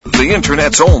the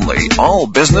Internet's only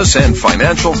all-business and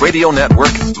financial radio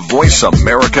network, Voice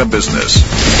America Business.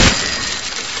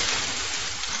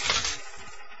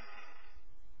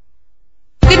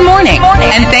 Good morning,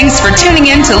 and thanks for tuning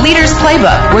in to Leaders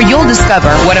Playbook, where you'll discover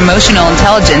what emotional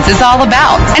intelligence is all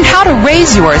about and how to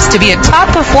raise yours to be a top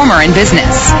performer in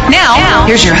business. Now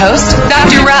here's your host,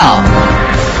 Dr. Rel.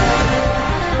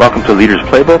 Welcome to Leaders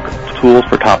Playbook, Tools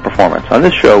for Top Performance. On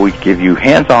this show, we give you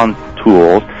hands-on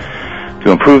tools to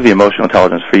improve the emotional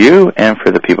intelligence for you and for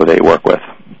the people that you work with.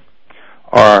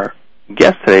 Our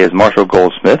guest today is Marshall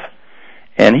Goldsmith,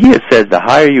 and he has said the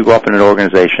higher you go up in an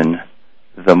organization,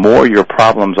 the more your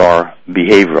problems are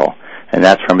behavioral. And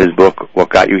that's from his book, What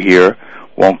Got You Here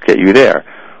Won't Get You There.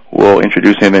 We'll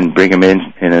introduce him and bring him in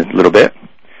a little bit.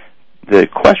 The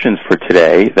questions for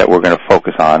today that we're going to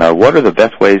focus on are: what are the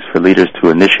best ways for leaders to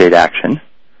initiate action?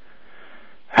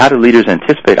 How do leaders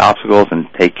anticipate obstacles and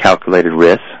take calculated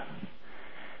risks?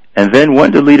 And then,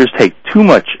 when do leaders take too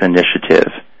much initiative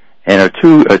and are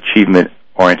too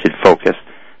achievement-oriented focused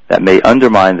that may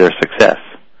undermine their success?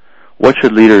 What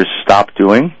should leaders stop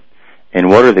doing? And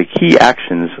what are the key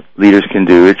actions leaders can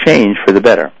do to change for the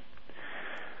better?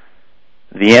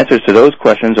 The answers to those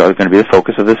questions are going to be the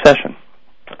focus of this session.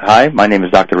 Hi, my name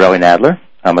is Dr. Relly Nadler.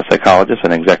 I'm a psychologist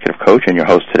and executive coach and your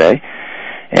host today.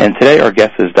 And today our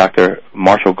guest is Dr.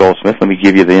 Marshall Goldsmith. Let me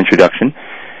give you the introduction.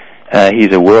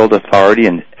 He's a world authority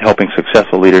in helping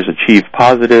successful leaders achieve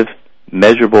positive,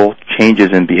 measurable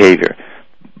changes in behavior,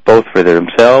 both for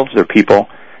themselves, their people,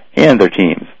 and their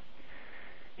teams.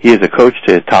 He is a coach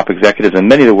to top executives in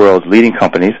many of the world's leading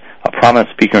companies, a prominent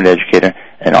speaker and educator,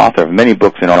 and author of many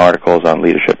books and articles on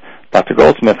leadership. Dr.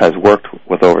 Goldsmith has worked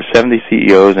with over 70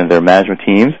 CEOs and their management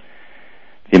teams.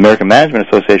 The American Management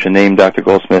Association named Dr.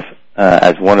 Goldsmith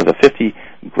as one of the 50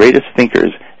 greatest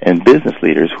thinkers and business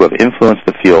leaders who have influenced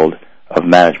the field of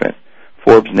management.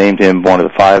 Forbes named him one of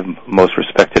the 5 most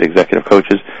respected executive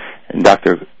coaches, and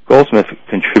Dr. Goldsmith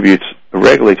contributes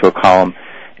regularly to a column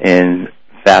in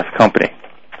Fast Company.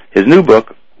 His new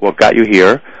book, What Got You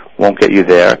Here Won't Get You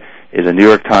There, is a New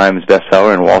York Times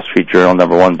bestseller and Wall Street Journal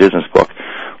 #1 business book.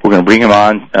 We're going to bring him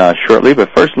on shortly, but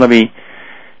first let me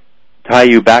tie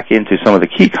you back into some of the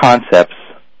key concepts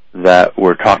that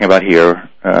we're talking about here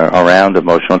around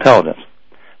emotional intelligence.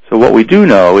 So what we do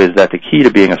know is that the key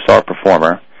to being a star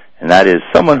performer, and that is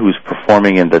someone who's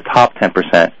performing in the top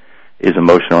 10%, is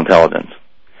emotional intelligence.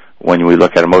 When we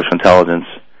look at emotional intelligence,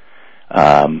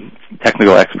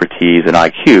 technical expertise, and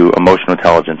IQ, emotional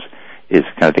intelligence is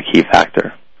kind of the key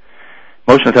factor.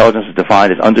 Emotional intelligence is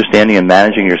defined as understanding and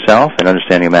managing yourself and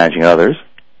understanding and managing others.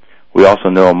 We also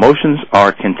know emotions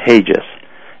are contagious,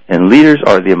 and leaders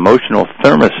are the emotional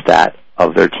thermostat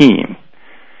of their team.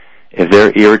 If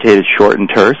they're irritated, short, and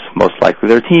terse, most likely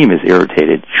their team is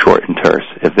irritated, short, and terse.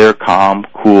 If they're calm,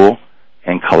 cool,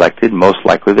 and collected, most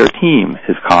likely their team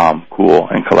is calm, cool,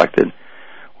 and collected.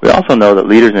 We also know that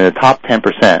leaders in the top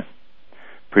 10%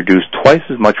 produce twice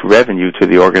as much revenue to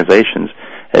the organizations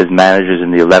as managers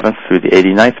in the 11th through the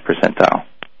 89th percentile.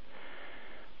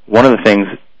 One of the things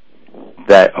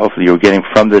that hopefully you're getting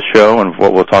from this show and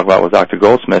what we'll talk about with Dr.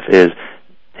 Goldsmith is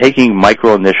taking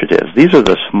micro initiatives. These are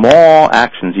the small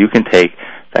actions you can take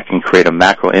that can create a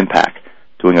macro impact,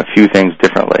 doing a few things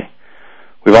differently.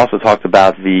 We've also talked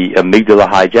about the amygdala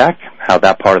hijack, how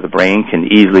that part of the brain can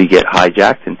easily get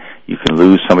hijacked and you can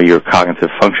lose some of your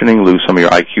cognitive functioning, lose some of your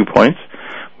IQ points.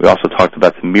 We also talked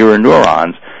about the mirror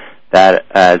neurons, that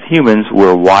as humans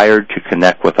we're wired to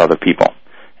connect with other people.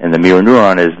 And the mirror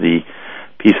neuron is the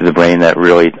piece of the brain that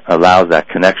really allows that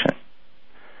connection.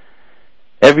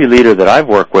 Every leader that I've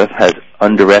worked with has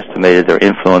underestimated their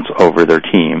influence over their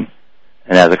team,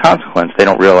 and as a consequence, they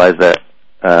don't realize that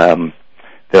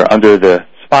they're under the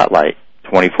spotlight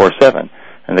 24/7.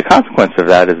 And the consequence of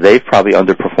that is they've probably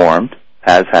underperformed,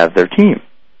 as have their team.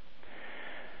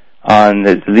 On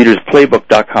the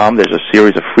leadersplaybook.com, there's a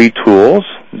series of free tools.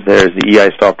 There's the EI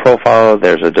Star Profile,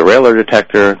 there's a derailer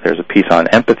detector, there's a piece on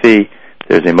empathy,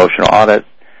 there's the emotional audit.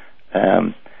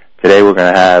 Today we're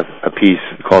going to have a piece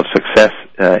called Success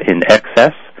in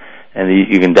Excess, and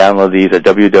you can download these at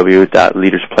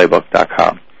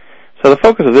www.leadersplaybook.com. So the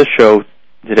focus of this show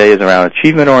today is around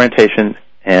achievement orientation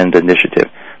and initiative.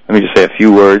 Let me just say a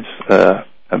few words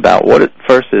about what it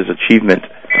first is achievement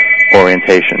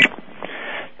orientation.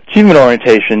 Achievement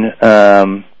orientation,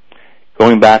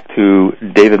 going back to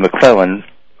David McClellan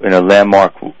in a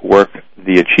landmark work,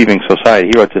 The Achieving Society.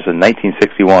 He wrote this in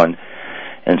 1961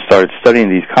 and started studying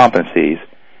these competencies.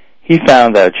 He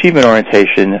found that achievement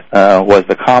orientation was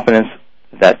the competence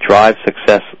that drives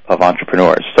success of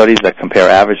entrepreneurs. Studies that compare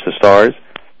average to stars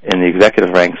in the executive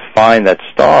ranks find that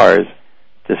stars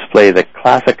display the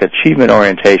classic achievement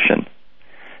orientation.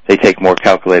 They take more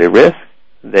calculated risks,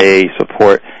 they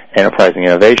support enterprising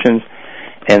innovations,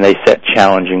 and they set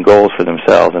challenging goals for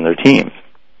themselves and their teams.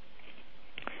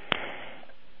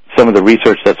 Some of the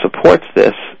research that supports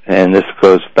this, and this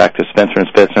goes back to Spencer and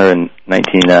Spitzner in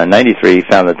 1993,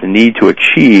 found that the need to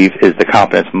achieve is the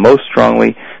competence most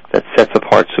strongly that sets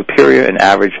apart superior and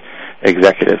average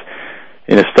executives.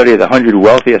 In a study of the 100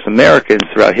 wealthiest Americans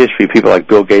throughout history, people like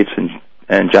Bill Gates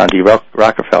and John D.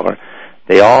 Rockefeller,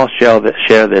 they all share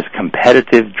this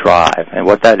competitive drive. And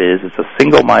what that is, it's a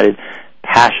single-minded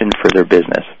passion for their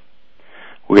business.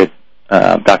 We'll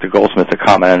get Dr. Goldsmith to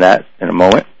comment on that in a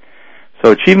moment.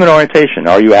 So achievement orientation,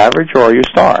 are you average or are you a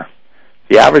star?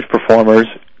 The average performers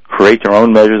create their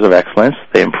own measures of excellence,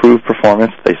 they improve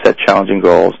performance, they set challenging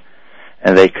goals,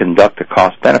 and they conduct a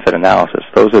cost-benefit analysis.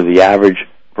 Those are the average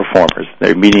performers.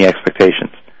 They're meeting expectations.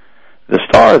 The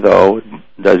star, though,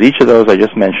 does each of those I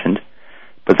just mentioned,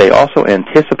 but they also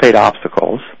anticipate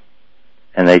obstacles,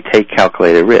 and they take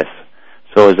calculated risks.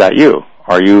 So is that you?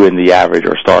 Are you in the average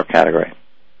or star category?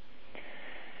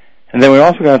 And then we're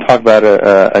also going to talk about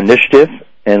initiative,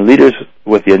 and leaders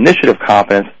with the initiative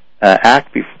competence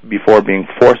act before being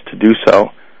forced to do so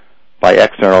by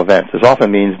external events. This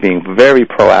often means being very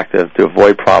proactive to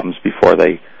avoid problems before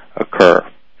they occur.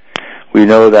 We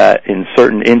know that in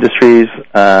certain industries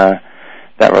that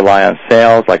rely on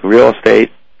sales, like real estate,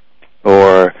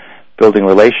 or building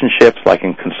relationships, like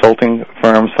in consulting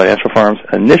firms, financial firms,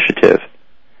 initiative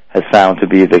has found to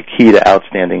be the key to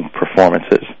outstanding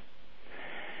performances.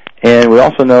 And we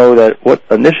also know that what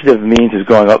initiative means is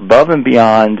going above and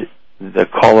beyond the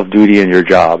call of duty in your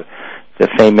job. The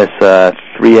famous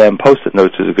 3M Post-it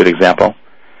notes is a good example.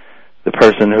 The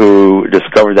person who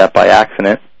discovered that by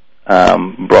accident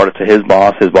brought it to his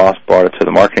boss brought it to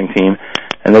the marketing team,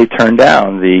 and they turned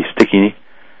down the sticky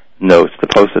notes, the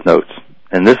Post-it notes.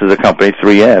 And this is a company,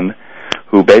 3M,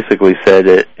 who basically said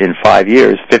that in 5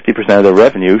 years, 50% of their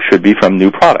revenue should be from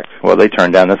new products. Well, they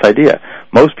turned down this idea.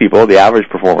 Most people, the average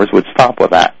performers, would stop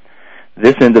with that.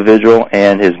 This individual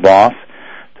and his boss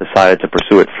decided to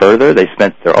pursue it further. They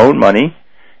spent their own money,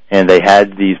 and they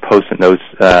had these Post-it notes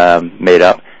made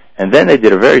up. And then they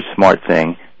did a very smart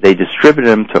thing. They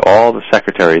distributed them to all the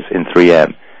secretaries in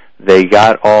 3M. They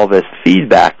got all this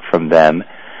feedback from them,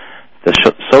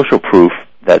 the social proof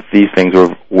that these things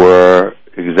were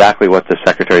exactly what the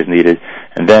secretaries needed.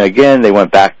 And then again, they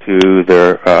went back to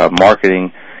their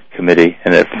marketing committee,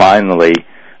 and it finally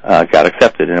got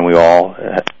accepted. And we all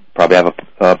probably have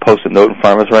a Post-it note in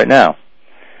front of us right now.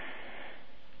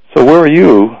 So where are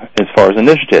you as far as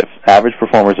initiative? Average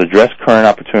performers address current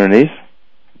opportunities,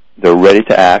 they're ready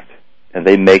to act, and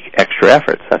they make extra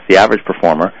efforts. That's the average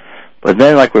performer. But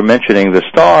then, like we're mentioning, the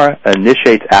star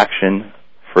initiates action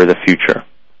for the future.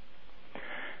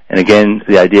 And again,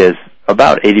 the idea is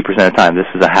about 80% of the time, this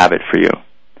is a habit for you.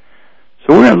 So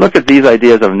we're going to look at these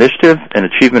ideas of initiative and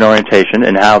achievement orientation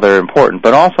and how they're important,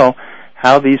 but also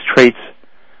how these traits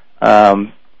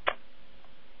can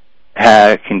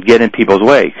get in people's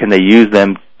way. Can they use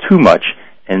them too much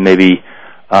and maybe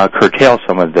curtail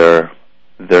some of their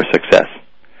success?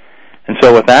 And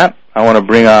so with that, I want to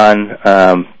bring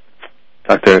on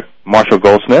Dr. Marshall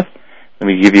Goldsmith. Let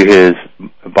me give you his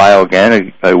bio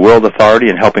again, a world authority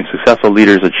in helping successful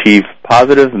leaders achieve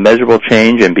positive, measurable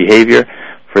change in behavior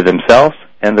for themselves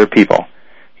and their people.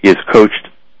 He has coached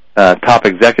top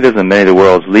executives in many of the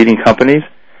world's leading companies.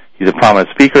 He's a prominent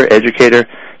speaker, educator,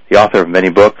 the author of many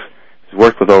books. He's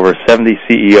worked with over 70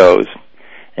 CEOs.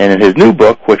 And in his new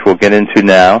book, which we'll get into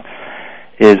now,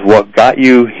 is What Got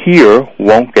You Here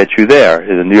Won't Get You There.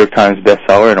 It's a New York Times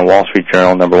bestseller and a Wall Street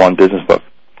Journal #1 business book.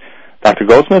 Dr.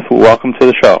 Goldsmith, welcome to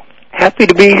the show. Happy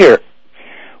to be here.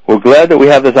 We're glad that we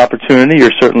have this opportunity.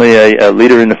 You're certainly a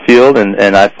leader in the field,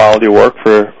 and I followed your work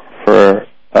for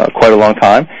quite a long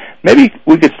time. Maybe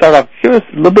we could start off, give us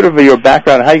a little bit of your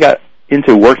background, how you got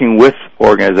into working with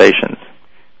organizations.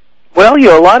 Well,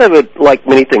 a lot of it, like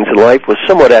many things in life, was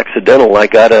somewhat accidental. I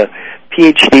got a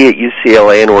PhD at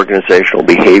UCLA in organizational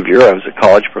behavior. I was a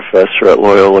college professor at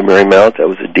Loyola Marymount. I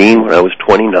was a dean when I was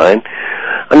 29.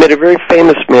 I met a very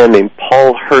famous man named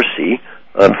Paul Hersey,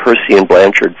 of Hersey and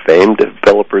Blanchard fame,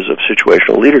 developers of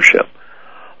situational leadership.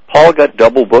 Paul got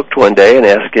double booked one day and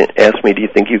asked me, "Do you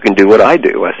think you can do what I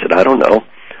do?" I said, "I don't know."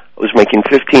 I was making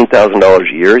 $15,000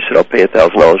 a year. He said, "I'll pay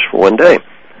 $1,000 for one day."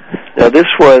 Now, this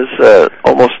was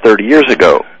almost 30 years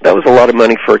ago. That was a lot of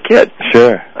money for a kid.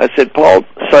 Sure. I said, "Paul,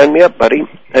 sign me up, buddy."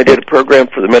 I did a program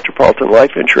for the Metropolitan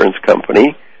Life Insurance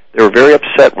Company. They were very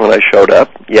upset when I showed up,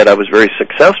 yet I was very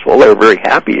successful. They were very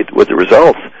happy with the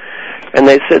results. And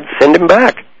they said, "Send him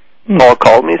back." Paul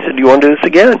called me and said, "Do you want to do this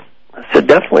again?" I I said,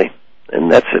 definitely.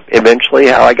 And that's eventually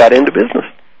how I got into business.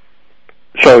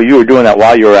 So you were doing that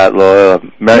while you were at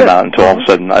Marymount until all of a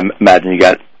sudden, I imagine you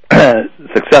got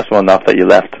successful enough that you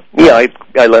left. Yeah,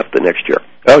 I left the next year.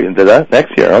 Oh, you did that?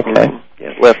 Next year, okay. Mm-hmm.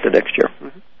 Yeah, left the next year.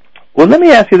 Mm-hmm. Well, let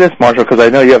me ask you this, Marshall, because I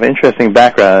know you have an interesting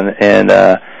background,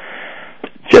 and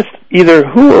just either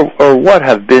who or what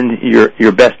have been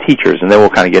your best teachers, and then we'll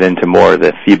kind of get into more of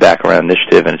the feedback around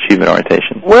initiative and achievement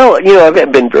orientation. Well,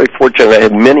 I've been very fortunate. I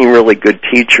had many really good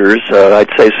teachers. I'd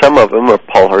say some of them are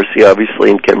Paul Hersey,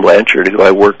 obviously, and Ken Blanchard, who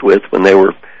I worked with when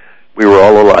we were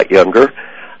all a lot younger.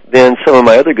 Then some of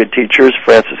my other good teachers,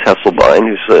 Frances Hesselbein,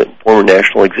 who's the former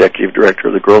National Executive Director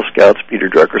of the Girl Scouts. Peter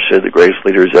Drucker said the greatest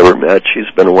leader he's ever met. She's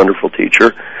been a wonderful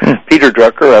teacher. Peter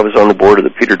Drucker, I was on the board of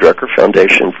the Peter Drucker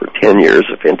Foundation for 10 years,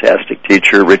 a fantastic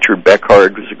teacher. Richard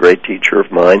Beckhard was a great teacher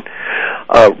of mine.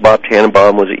 Bob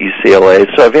Tannenbaum was at UCLA.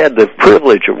 So I've had the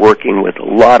privilege of working with a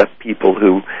lot of people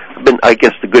who have been, I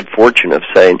guess, the good fortune of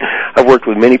saying I've worked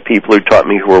with many people who taught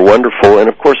me who are wonderful, and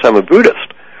of course I'm a Buddhist.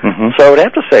 Mm-hmm. So I would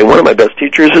have to say one of my best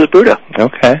teachers is Buddha.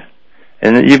 Okay.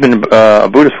 And you've been a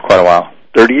Buddhist for quite a while.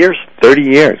 30 years. 30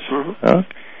 years. Mm-hmm. Oh,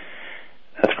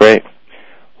 that's great.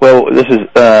 Well, this is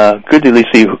good to at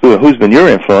least see who's been your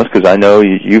influence, because I know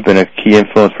you've been a key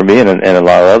influence for me and a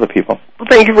lot of other people. Well,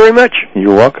 thank you very much.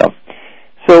 You're welcome.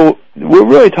 So we're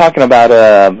really talking about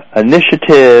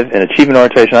initiative and achievement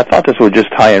orientation. I thought this would just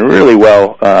tie in really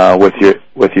well with your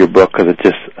book, because it's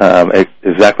just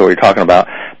exactly what you're talking about.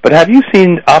 But have you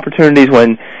seen opportunities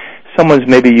when someone's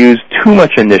maybe used too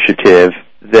much initiative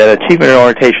that achievement and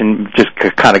orientation just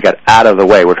kind of got out of the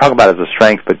way? We're talking about it as a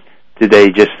strength, but did they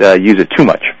just use it too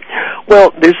much?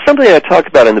 Well, there's something I talk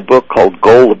about in the book called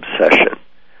goal obsession.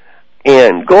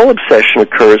 And goal obsession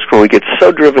occurs when we get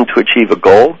so driven to achieve a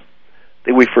goal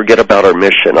that we forget about our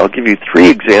mission. I'll give you 3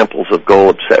 examples of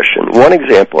goal obsession. One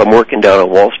example, I'm working down on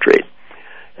Wall Street,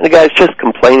 and the guy's just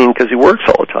complaining because he works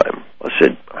all the time. I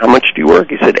said, how much do you work?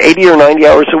 He said, 80 or 90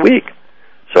 hours a week.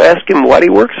 So I asked him, why do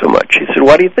you work so much? He said,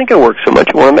 why do you think I work so much?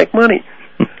 I want to make money.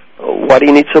 Why do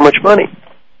you need so much money?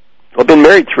 Well, I've been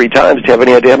married 3 times. Do you have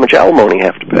any idea how much alimony I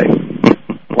have to pay?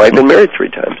 Well, I've been married 3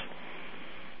 times.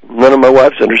 None of my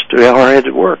wives understood how hard I had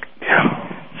to work.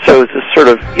 So it's this sort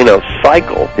of,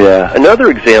 cycle. Yeah. Another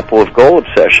example of goal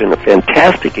obsession, a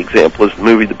fantastic example, is the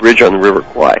movie The Bridge on the River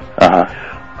Kwai.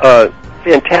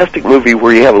 Fantastic movie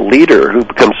where you have a leader who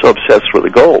becomes so obsessed with a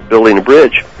goal, building a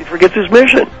bridge, he forgets his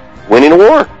mission, winning a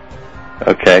war.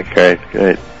 Okay, great.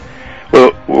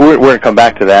 Well, we're going to come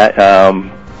back to that.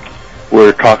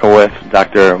 We're talking with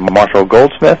Dr. Marshall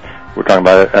Goldsmith. We're talking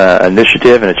about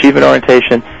initiative and achievement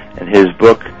orientation, and his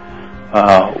book,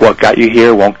 What Got You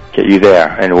Here Won't Get You There.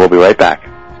 And we'll be right back.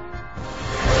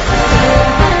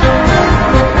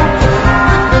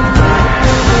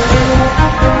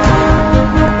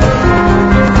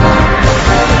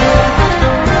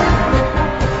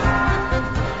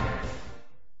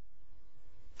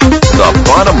 The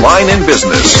bottom line in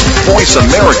business. Voice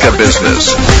America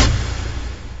Business.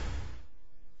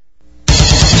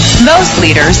 Most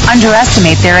leaders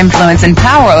underestimate their influence and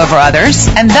power over others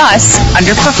and thus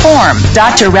underperform.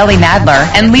 Dr. Relly Nadler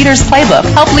and Leaders Playbook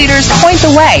help leaders point the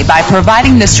way by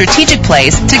providing the strategic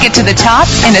plays to get to the top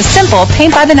in a simple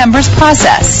paint-by-the-numbers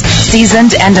process.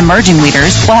 Seasoned and emerging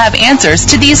leaders will have answers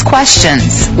to these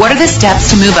questions. What are the steps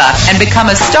to move up and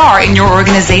become a star in your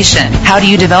organization? How do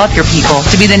you develop your people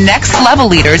to be the next level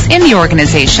leaders in the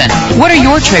organization? What are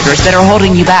your triggers that are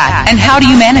holding you back, and how do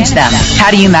you manage them? How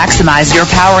do you maximize your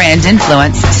power and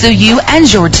influence so you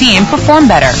and your team perform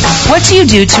better? What do you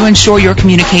do to ensure your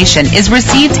communication is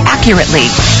received accurately?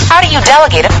 How do you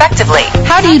delegate effectively?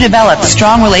 How do you develop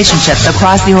strong relationships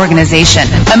across the organization?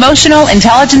 Emotional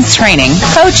intelligence training,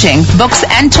 coaching, books,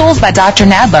 and tools by Dr.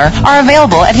 Nadler are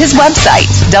available at his website,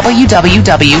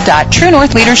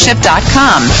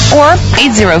 www.truenorthleadership.com or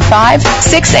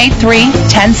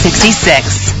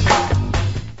 805-683-1066.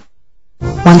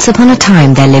 Once upon a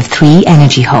time, there lived 3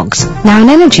 energy hogs. Now, an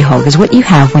energy hog is what you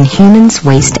have when humans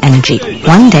waste energy.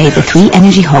 One day, the 3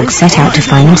 energy hogs set out to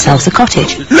find themselves a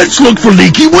cottage. Let's look for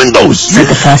leaky windows, Said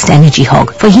the first energy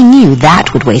hog, for he knew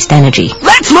that would waste energy.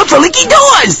 Let's look for leaky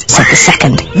doors, Said the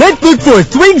second. Let's look for a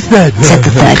swing set, Said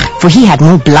the third, for he had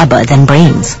more blubber than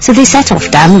brains. So they set off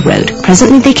down the road.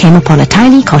 Presently, they came upon a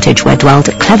tiny cottage where dwelled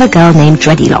a clever girl named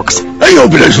Dreadylocks. I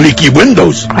hope it has leaky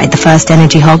windows, Cried the first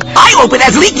energy hog. I hope it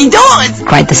has leaky doors,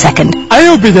 Cried the second. I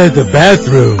hope it has a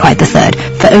bathroom, Cried the third,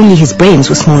 for only his brains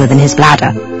were smaller than his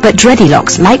bladder. But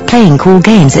Dreadylocks liked playing cool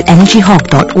games at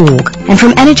energyhog.org, and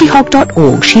from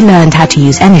energyhog.org she learned how to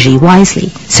use energy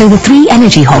wisely. So the 3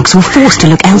 energy hogs were forced to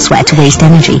look elsewhere to waste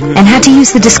energy, and had to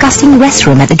use the disgusting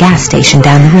restroom at the gas station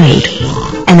down the road.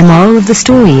 And the moral of the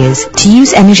story is, to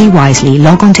use energy wisely,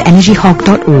 log on to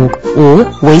energyhog.org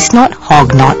or waste not,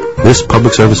 hog not. This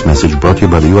public service message brought to you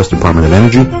by the U.S. Department of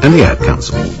Energy and the Ad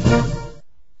Council.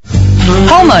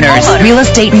 Homeowners, real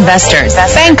estate investors,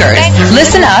 bankers,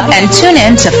 listen up and tune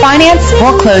in to Finance,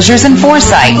 Foreclosures, and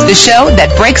Foresight, the show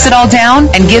that breaks it all down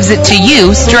and gives it to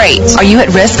you straight. Are you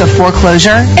at risk of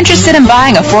foreclosure? Interested in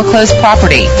buying a foreclosed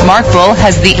property? Mark Bull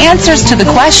has the answers to the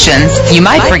questions you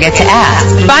might forget to ask.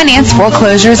 Finance,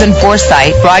 Foreclosures, and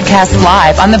Foresight broadcasts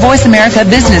live on the Voice America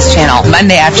Business Channel,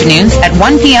 Monday afternoons at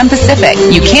 1 p.m. Pacific.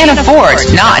 You can't afford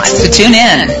not to tune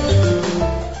in.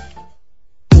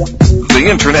 The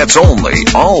Internet's only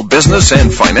all-business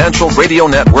and financial radio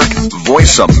network,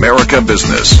 Voice America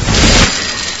Business.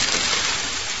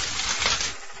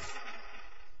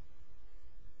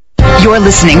 You're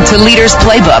listening to Leaders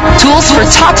Playbook, Tools for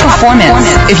Top Performance.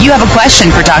 If you have a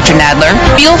question for Dr. Nadler,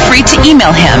 feel free to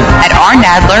email him at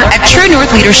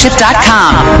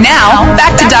rnadler@truenorthleadership.com. Now,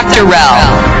 back to Dr. Rell.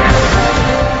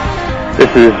 This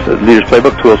is Leaders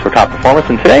Playbook, Tools for Top Performance,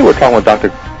 and today we're talking with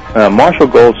Dr. Marshall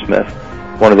Goldsmith,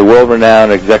 one of the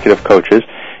world-renowned executive coaches.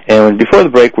 And before the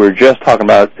break, we were just talking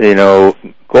about,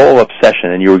 goal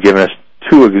obsession, and you were giving us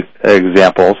two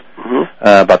examples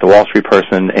about the Wall Street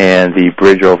person and the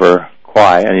bridge over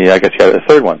Kwai, and I guess you have a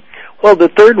third one. Well, the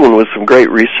third one was some great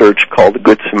research called the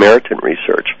Good Samaritan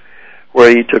research,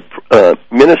 where he took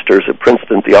ministers at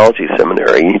Princeton Theology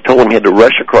Seminary, and he told them he had to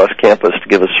rush across campus to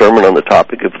give a sermon on the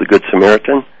topic of the Good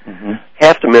Samaritan.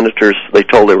 Half the ministers, they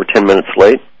told they were 10 minutes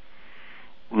late.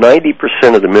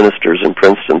 90% of the ministers in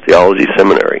Princeton Theology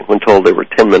Seminary, when told they were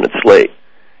 10 minutes late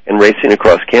and racing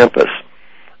across campus,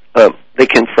 they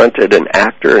confronted an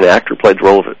actor. An actor played the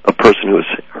role of a person who was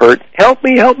hurt. Help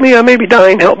me, I may be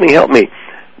dying, help me. 90%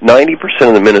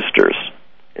 of the ministers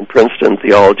in Princeton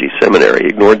Theology Seminary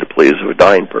ignored the pleas of a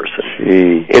dying person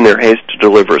in their haste to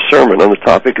deliver a sermon on the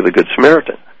topic of the Good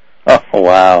Samaritan. Oh,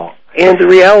 wow. And the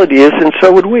reality is, and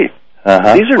so would we.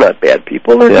 These are not bad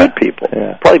people, they're good people.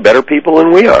 Probably better people than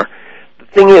we are. The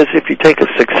thing is, if you take a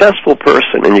successful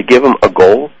person and you give them a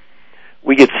goal,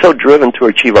 we get so driven to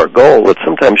achieve our goal that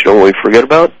sometimes, we forget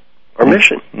about our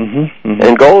mission.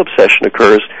 And goal obsession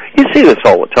occurs. You see this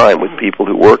all the time with people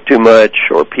who work too much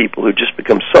or people who just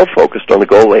become so focused on the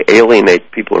goal they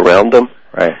alienate people around them,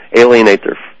 alienate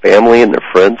their family and their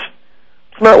friends.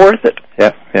 It's not worth it.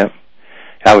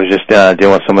 I was just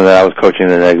dealing with someone that I was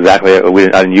coaching, and I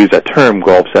didn't use that term,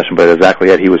 goal obsession, but exactly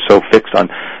it. He was so fixed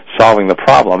on solving the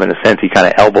problem. In a sense, he kind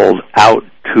of elbowed out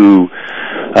to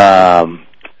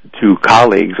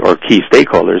colleagues or key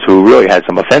stakeholders who really had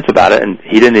some offense about it, and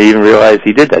he didn't even realize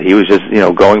he did that. He was just,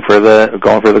 going for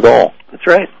the goal. That's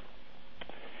right.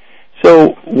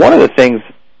 So one of the things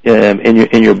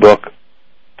in your book,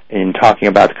 in talking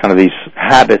about kind of these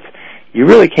habits, you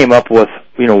really came up with,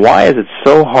 why is it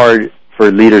so hard for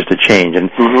leaders to change,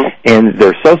 and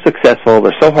they're so successful,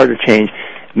 they're so hard to change.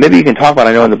 Maybe you can talk about,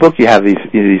 I know in the book you have these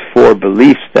four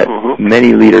beliefs that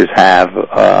many leaders have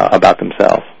about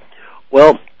themselves.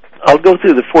 Well, I'll go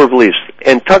through the four beliefs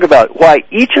and talk about why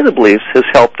each of the beliefs has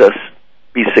helped us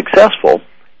be successful,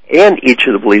 and each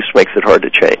of the beliefs makes it hard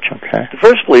to change. The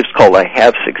first belief is called I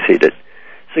have succeeded.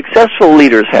 Successful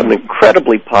leaders have an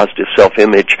incredibly positive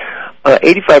self-image.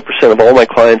 85% of all my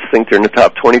clients think they're in the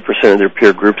top 20% of their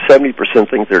peer group, 70%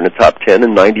 think they're in the top 10,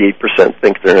 and 98%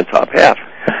 think they're in the top half.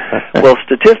 Well,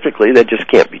 statistically, that just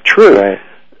can't be true.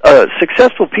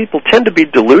 Successful people tend to be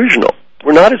delusional.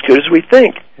 We're not as good as we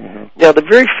think. Now, the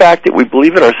very fact that we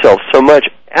believe in ourselves so much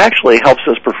actually helps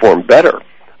us perform better,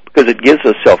 because it gives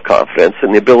us self-confidence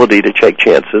and the ability to take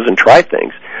chances and try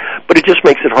things. But it just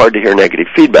makes it hard to hear negative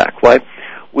feedback. Why?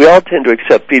 We all tend to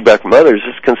accept feedback from others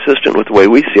as consistent with the way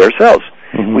we see ourselves.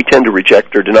 We tend to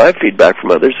reject or deny feedback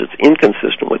from others that's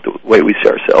inconsistent with the way we see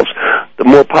ourselves. The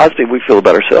more positive we feel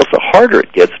about ourselves, the harder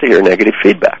it gets to hear negative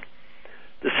feedback.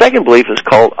 The second belief is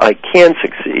called I can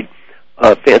succeed.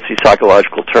 A fancy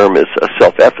psychological term is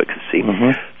self-efficacy.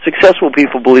 Successful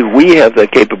people believe we have the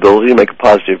capability to make a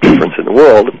positive difference in the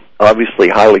world, obviously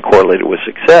highly correlated with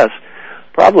success.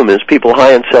 Problem is, people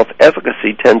high in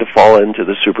self-efficacy tend to fall into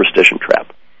the superstition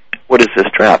trap. What is this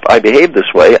trap? I behave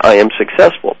this way, I am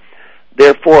successful.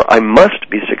 Therefore, I must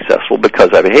be successful because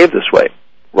I behave this way.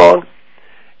 Wrong.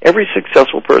 Every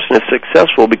successful person is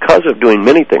successful because of doing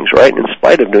many things right, and in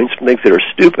spite of doing some things that are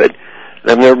stupid.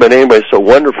 I've never met anybody so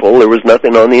wonderful there was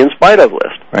nothing on the in spite of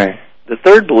list. The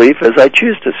third belief is I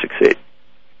choose to succeed.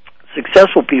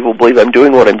 Successful people believe I'm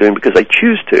doing what I'm doing because I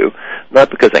choose to, not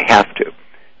because I have to.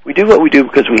 We do what we do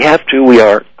because we have to, we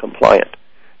are compliant.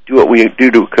 Do what we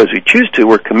do because we choose to,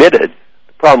 we're committed.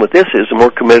 The problem with this is the more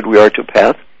committed we are to a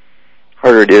path,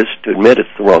 harder it is to admit it's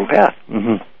the wrong path.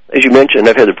 Mm-hmm. As you mentioned,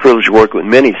 I've had the privilege of working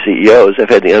with many CEOs. I've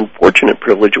had the unfortunate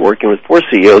privilege of working with 4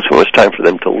 CEOs when it was time for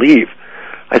them to leave.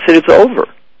 I said, it's over.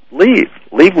 Leave.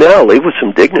 Leave now. Leave with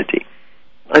some dignity.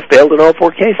 I failed in all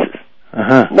 4 cases.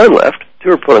 Uh-huh. None left. 2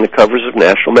 are put on the covers of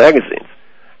national magazines.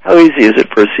 How easy is it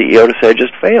for a CEO to say, I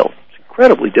just failed? It's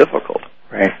incredibly difficult.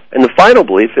 Right. And the final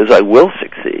belief is, I will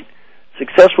succeed.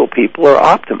 Successful people are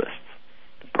optimists.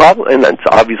 The problem, and that's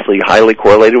obviously highly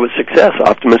correlated with success.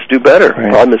 Optimists do better. Right. The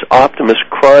problem is optimists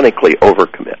chronically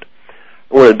overcommit.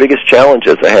 One of the biggest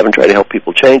challenges I have in trying to help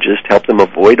people change is to help them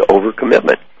avoid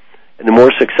overcommitment. And the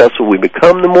more successful we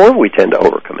become, the more we tend to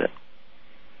overcommit.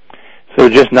 So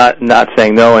just not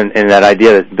saying no, and that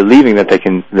idea that believing that they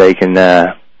can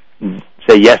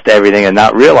say yes to everything and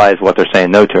not realize what they're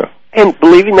saying no to. And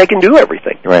believing they can do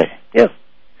everything. Right. Yeah.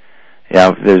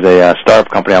 Yeah, there's a startup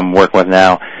company I'm working with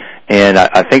now, and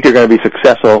I think they're going to be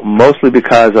successful mostly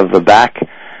because of the back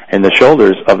and the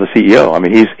shoulders of the CEO. I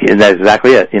mean, and that's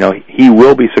exactly it. You know, he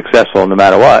will be successful no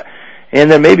matter what. And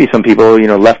there may be some people,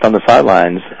 left on the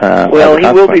sidelines. Well,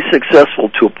 he will be successful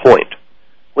to a point.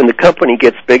 When the company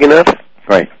gets big enough,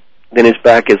 right, then his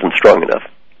back isn't strong enough.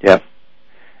 Yep.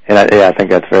 And I think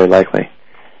that's very likely.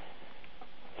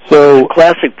 So,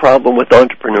 classic problem with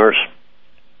entrepreneurs.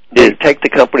 They take the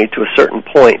company to a certain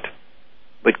point,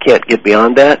 but can't get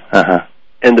beyond that. Uh-huh.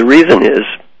 And the reason is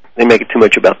they make it too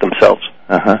much about themselves.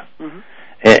 Uh-huh. Mm-hmm.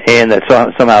 And that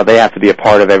somehow they have to be a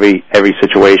part of every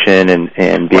situation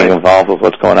and being right. involved with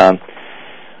what's going on.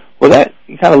 Well, that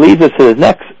kind of leads us to the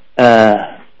next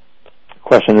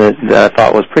question that I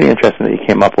thought was pretty interesting that you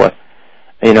came up with.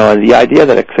 The idea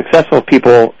that successful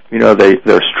people,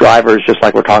 they're strivers, just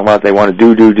like we're talking about. They want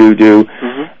to do.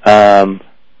 Mm-hmm.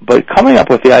 But coming up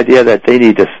with the idea that they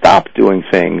need to stop doing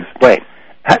things. Right.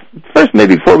 First,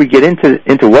 maybe before we get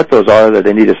into what those are that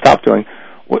they need to stop doing,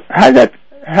 how'd that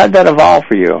evolve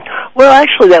for you? Well,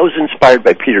 actually, that was inspired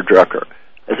by Peter Drucker.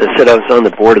 As I said, I was on the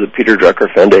board of the Peter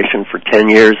Drucker Foundation for 10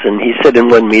 years, and he said in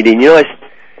one meeting,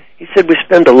 he said, we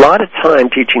spend a lot of time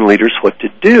teaching leaders what to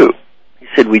do. He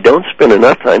said, we don't spend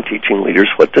enough time teaching leaders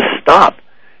what to stop.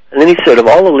 And then he said, of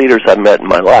all the leaders I've met in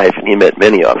my life, and he met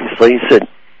many, obviously, he said,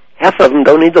 half of them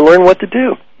don't need to learn what to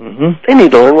do. Mm-hmm. They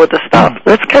need to learn what to stop.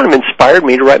 That's kind of inspired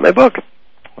me to write my book.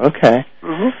 Okay.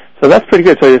 Mm-hmm. So that's pretty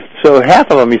good. So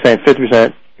half of them, you're saying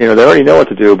 50%, they already know what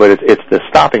to do, but it's the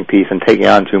stopping piece and taking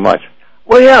on too much.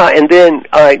 Well, yeah, and then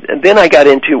I got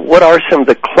into what are some of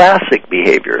the classic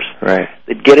behaviors right.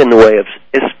 that get in the way of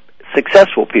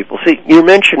successful people. See, you're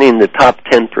mentioning the top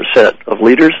 10% of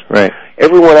leaders. Right.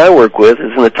 Everyone I work with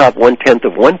is in the top 1/10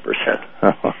 of 1%.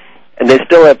 Uh-huh. And they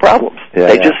still have problems. Yeah,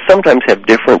 they just sometimes have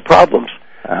different problems.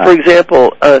 Uh-huh. For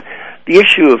example, the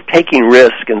issue of taking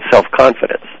risk and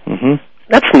self-confidence. Mm-hmm.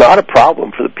 That's not a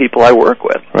problem for the people I work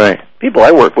with. Right. People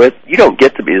I work with, you don't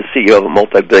get to be the CEO of a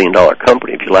multi-billion-dollar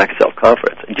company if you lack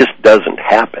self-confidence. It just doesn't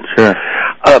happen. Sure.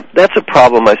 That's a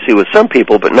problem I see with some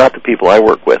people, but not the people I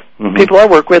work with. Mm-hmm. People I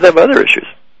work with have other issues.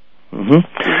 Mm-hmm.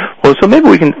 Well, so maybe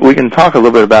we can talk a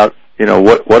little bit about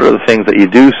what are the things that you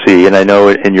do see, and I know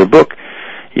in your book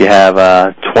you have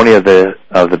 20 of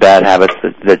the bad habits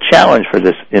that challenge for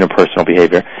this interpersonal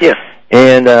behavior. Yes.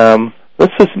 And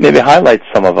let's just maybe highlight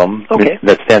some of them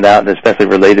that stand out, and especially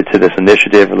related to this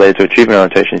initiative, related to achievement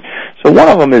orientation. So one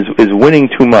of them is winning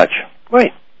too much.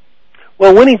 Right.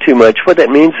 Well, winning too much, what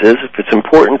that means is if it's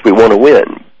important, we want to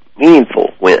win.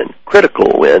 Meaningful win,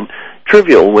 critical win,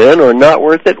 trivial win, or not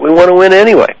worth it, we want to win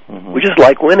anyway. Mm-hmm. We just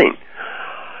like winning.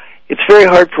 It's very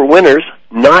hard for winners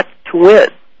not to win.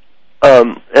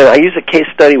 And I use a case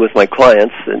study with my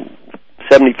clients, and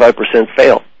 75%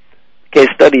 fail. Case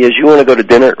study is you want to go to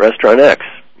dinner at restaurant X.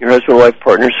 Your husband, wife,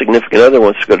 partner, significant other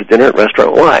wants to go to dinner at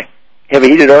restaurant Y. You have a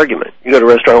heated argument. You go to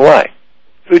restaurant Y.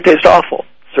 Food tastes awful.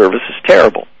 Service is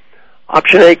terrible.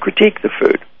 Option A, critique the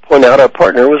food. Point out our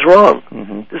partner was wrong.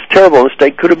 Mm-hmm. This terrible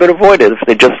mistake could have been avoided if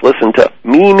they just listened to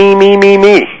me.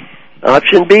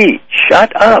 Option B,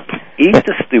 shut up. Eat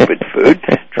the stupid food.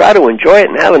 Try to enjoy it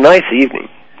and have a nice evening.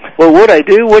 What would I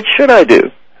do? What should I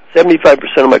do? 75%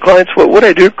 of my clients, what would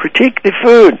I do? Critique the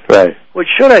food. Right. What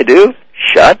should I do?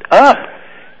 Shut up.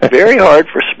 Very hard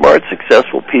for smart,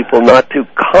 successful people not to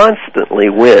constantly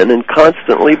win and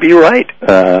constantly be right.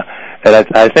 And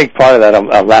I think part of that, I'm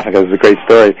laughing because it's a great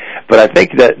story, but I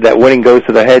think that winning goes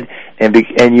to the head,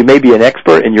 and you may be an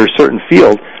expert in your certain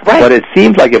field, right. But it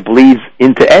seems like it bleeds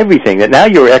into everything, that now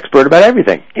you're an expert about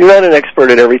everything. You're not an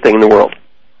expert at everything in the world.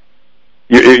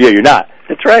 You're not.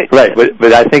 That's right. Right,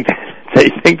 but I think they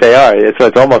think they are.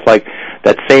 It's almost like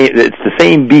it's the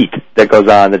same beat that goes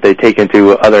on that they take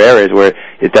into other areas where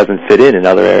it doesn't fit in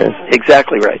other areas.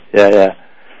 Exactly right. Yeah.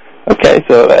 Okay,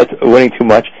 so that's winning too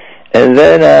much. And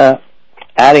then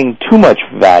adding too much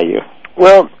value.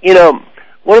 Well,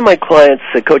 one of my clients,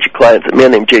 a coaching clients, a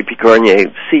man named J.P.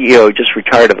 Garnier, CEO, just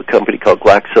retired of a company called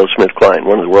GlaxoSmithKline,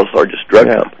 one of the world's largest drug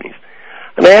companies.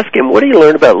 And I asked him, what do you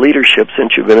learn about leadership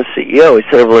since you've been a CEO? He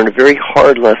said, I've learned a very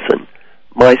hard lesson.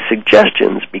 My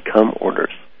suggestions become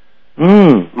orders.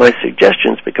 My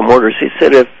suggestions become orders. He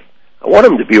said, if I want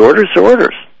them to be orders, they're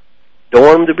orders. Don't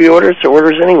want them to be orders, they're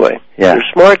orders anyway. Yeah. If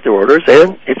they're smart, they're orders,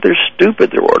 and if they're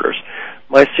stupid, they're orders.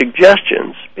 My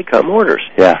suggestions become orders.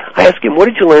 Yeah. I asked him, what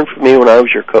did you learn from me when I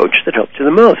was your coach that helped you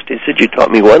the most? He said, you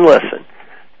taught me one lesson.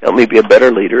 Help me be a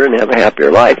better leader and have a happier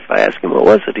life. I asked him, what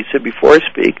was it? He said, before I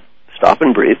speak, stop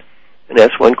and breathe and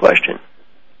ask one question.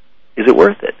 Is it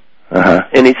worth it?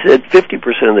 And he said,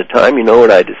 50% of the time, you know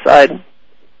what I decide?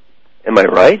 Am I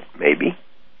right? Maybe.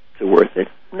 Is it worth it?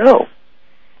 No.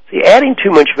 See, adding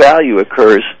too much value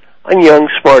occurs. I'm young,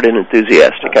 smart, and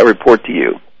enthusiastic. I report to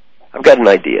you. I've got an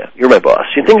idea. You're my boss.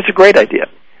 You think it's a great idea.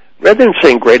 Rather than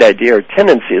saying great idea, our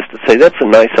tendency is to say, that's a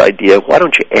nice idea. Why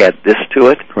don't you add this to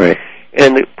it? Right.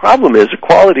 And the problem is the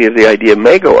quality of the idea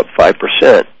may go up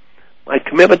 5%. My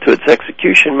commitment to its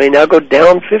execution may now go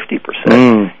down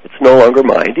 50%. It's no longer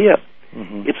my idea.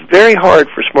 It's very hard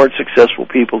for smart, successful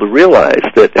people to realize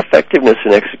that effectiveness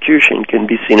in execution can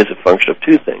be seen as a function of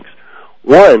two things.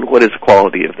 One, what is the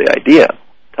quality of the idea?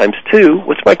 Times two,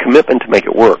 what's my commitment to make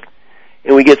it work?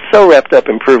 And we get so wrapped up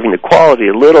improving the quality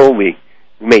a little, we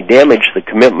may damage the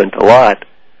commitment a lot.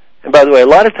 And by the way, a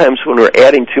lot of times when we're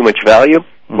adding too much value,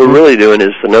 what we're really doing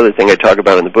is another thing I talk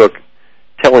about in the book,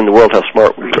 telling the world how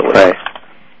smart we really are.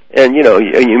 And, you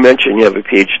mentioned you have a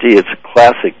PhD. It's a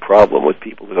classic problem with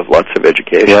people who have lots of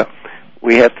education. Yeah.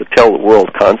 We have to tell the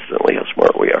world constantly how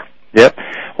smart we are. Yep.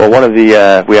 Well, one of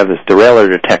the we have this derailer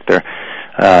detector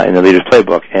in the Leader's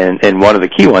Playbook, and one of the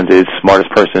key ones is smartest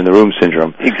person in the room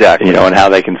syndrome. Exactly. And how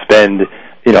they can spend,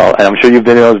 and I'm sure you've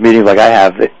been in those meetings like I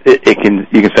have. You can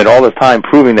spend all this time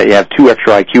proving that you have 2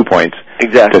 extra IQ points.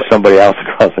 Exactly. To somebody else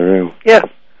across the room. Yeah.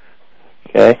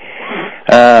 Okay.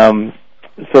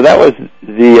 So that was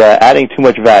the adding too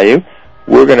much value.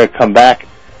 We're going to come back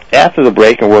after the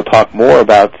break, and we'll talk more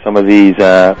about some of these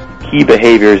key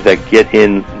behaviors that get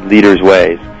in leaders'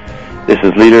 ways. This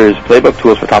is Leaders Playbook,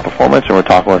 Tools for Top Performance, and we're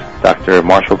talking with Dr.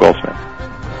 Marshall Goldsmith.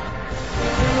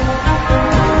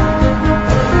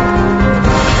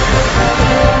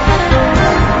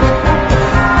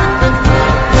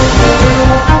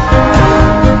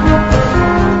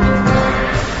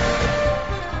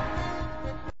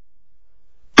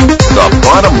 The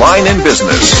bottom line in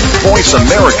business. Voice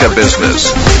America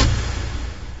Business.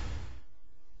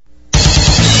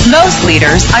 Most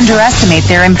leaders underestimate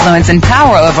their influence and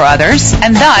power over others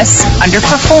and thus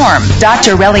underperform.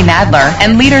 Dr. Relly Nadler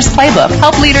and Leaders Playbook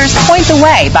help leaders point the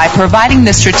way by providing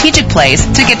the strategic plays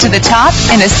to get to the top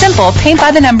in a simple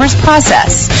paint-by-the-numbers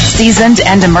process. Seasoned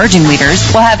and emerging leaders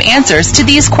will have answers to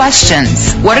these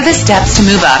questions. What are the steps to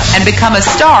move up and become a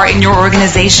star in your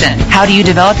organization? How do you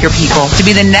develop your people to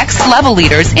be the next level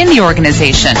leaders in the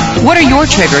organization? What are your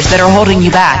triggers that are holding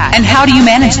you back, and how do you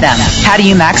manage them? How do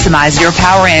you maximize your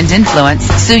power and influence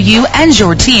so you and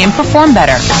your team perform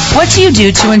better? What do you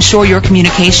do to ensure your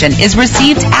communication is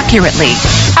received accurately?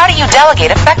 How do you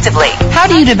delegate effectively? How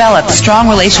do you develop strong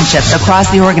relationships across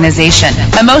the organization?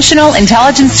 Emotional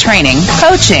intelligence training,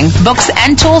 coaching, books,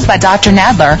 and tools by Dr.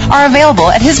 Nadler are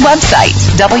available at his website,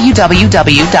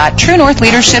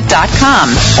 www.truenorthleadership.com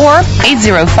or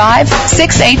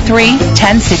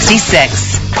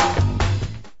 805-683-1066.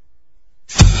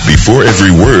 Before every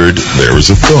word, there is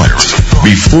a thought.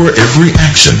 Before every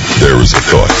action, there is a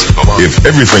thought. If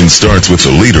everything starts with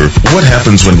a leader, what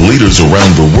happens when leaders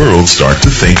around the world start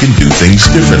to think and do things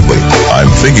differently?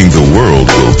 I'm thinking the world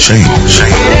will change.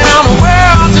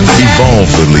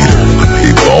 Evolve the leader.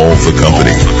 Evolve the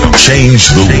company. Change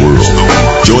the world.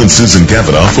 Join Susan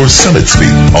Cavanaugh for Summit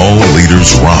Speak. All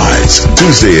Leaders Rise.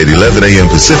 Tuesday at 11 a.m.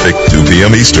 Pacific, 2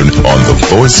 p.m. Eastern on the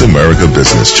Voice America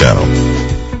Business Channel.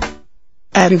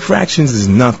 Adding fractions is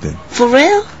nothing. For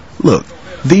real? Look,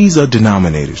 these are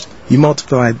denominators. You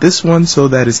multiply this one so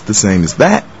that it's the same as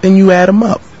that, then you add them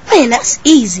up. Man, that's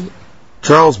easy.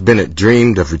 Charles Bennett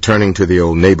dreamed of returning to the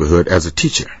old neighborhood as a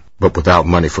teacher, but without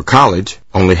money for college,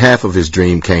 only half of his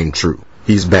dream came true.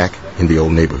 He's back in the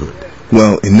old neighborhood.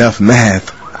 Well, enough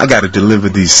math. I gotta deliver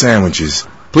these sandwiches.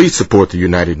 Please support the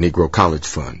United Negro College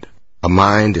Fund. A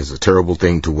mind is a terrible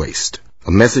thing to waste.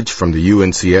 A message from the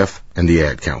UNCF and the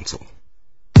Ad Council.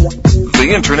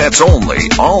 The Internet's only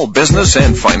all-business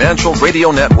and financial radio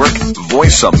network,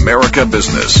 Voice America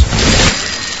Business.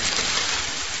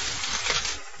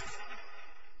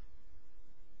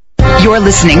 You're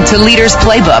listening to Leaders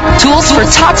Playbook, Tools for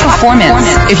Top Performance.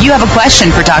 If you have a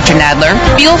question for Dr. Nadler,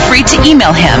 feel free to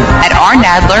email him at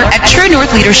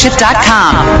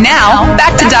rnadler@truenorthleadership.com. Now,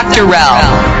 back to Dr. Rell.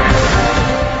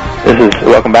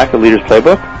 Welcome back to Leaders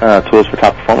Playbook, Tools for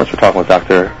Top Performance. We're talking with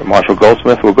Dr. Marshall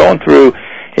Goldsmith. We're going through,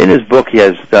 in his book, he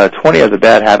has 20 of the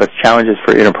bad habits, challenges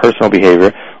for interpersonal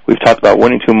behavior. We've talked about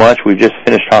winning too much. We've just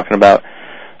finished talking about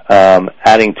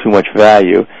adding too much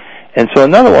value. And so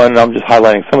another one, and I'm just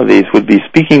highlighting some of these, would be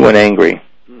speaking when angry.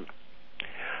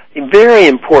 Very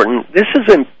important.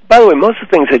 By the way, most of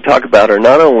the things they talk about are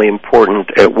not only important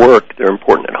at work, they're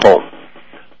important at home.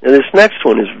 Now, this next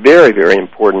one is very, very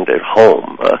important at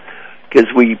home, because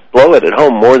we blow it at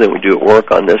home more than we do at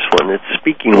work on this one. It's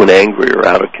speaking when angry or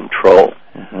out of control.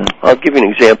 Mm-hmm. I'll give you an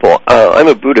example. I'm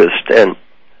a Buddhist, and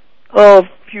a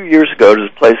few years ago,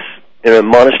 there's a place in a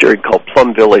monastery called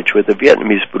Plum Village with a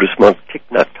Vietnamese Buddhist monk, Thich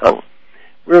Nhat Hanh.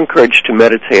 We were encouraged to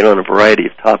meditate on a variety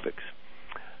of topics.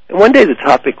 And one day the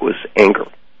topic was anger.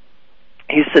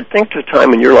 He said, think to a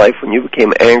time in your life when you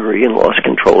became angry and lost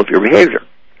control of your behavior.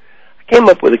 I came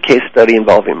up with a case study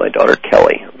involving my daughter,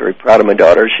 Kelly. I'm very proud of my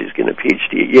daughter. She's getting a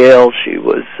PhD at Yale. She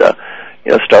was, star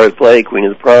of the play, queen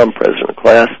of the prom, president of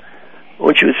class.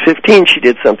 When she was 15, she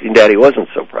did something Daddy wasn't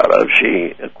so proud of.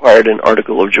 She acquired an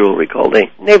article of jewelry called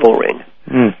a navel ring.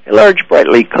 A large,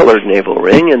 brightly colored navel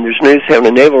ring, and there's no use having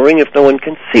a navel ring if no one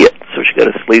can see it. So she got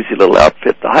a sleazy little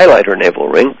outfit to highlight her navel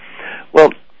ring.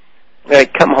 Well, I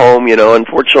come home,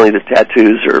 unfortunately the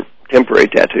tattoos are temporary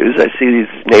tattoos. I see these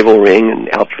navel ring and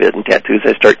outfit and tattoos.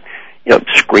 I start,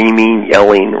 screaming,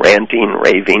 yelling, ranting,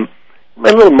 raving. In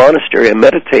my little monastery, I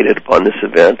meditated upon this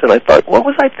event, and I thought, what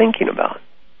was I thinking about?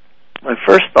 My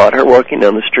first thought, her walking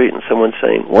down the street and someone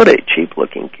saying, what a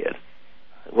cheap-looking kid.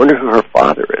 I wonder who her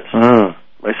father is.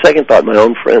 My second thought, my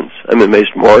own friends. I'm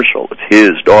amazed Marshall, it's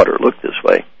his daughter, looked this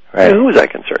way. Right. Who was I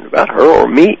concerned about, her or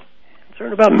me?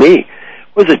 Concerned about me.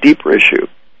 What was a deeper issue,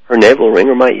 her navel ring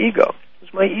or my ego? It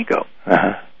was my ego.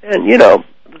 Uh-huh. And, the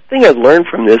thing I've learned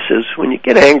from this is when you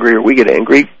get angry or we get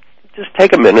angry, just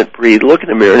take a minute, breathe, look in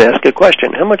the mirror and ask a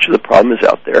question. How much of the problem is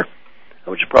out there?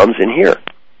 How much of the problem is in here?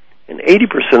 And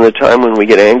 80% of the time when we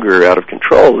get angry or out of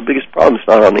control, the biggest problem is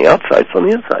not on the outside, it's on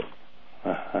the inside.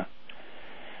 Uh-huh.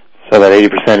 So that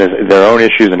 80% is their own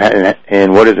issues,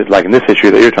 and what is it like in this issue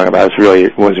that you're talking about? It really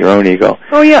was your own ego.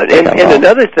 Oh, yeah, and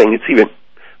another thing that's even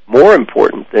more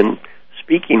important than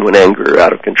speaking when angry or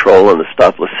out of control and the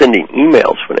stuff was sending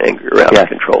emails when angry or out of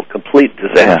control. Complete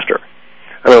disaster. Yeah.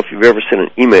 I don't know if you've ever sent an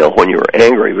email when you were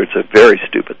angry, but it's a very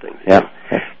stupid thing to do.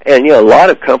 And, a lot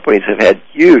of companies have had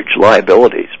huge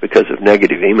liabilities because of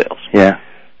negative emails. Yeah.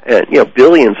 And,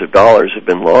 billions of dollars have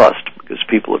been lost because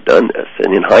people have done this.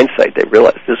 And in hindsight, they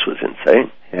realized this was insane.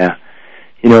 Yeah.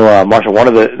 Marshall, one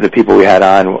of the people we had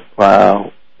on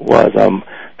was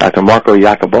Dr. Marco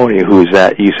Iacoboni, who's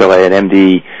at UCLA, an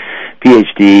MD,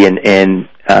 PhD, and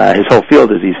his whole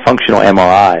field is these functional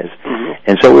MRIs. Mm-hmm.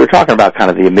 And so we were talking about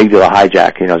kind of the amygdala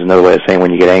hijack, is another way of saying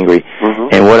when you get angry. Mm-hmm.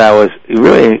 And what I was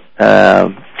really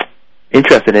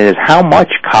interested in is how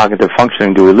much cognitive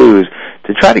functioning do we lose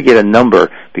to try to get a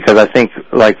number, because I think,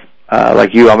 like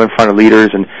you, I'm in front of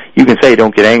leaders, and you can say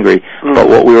don't get angry, but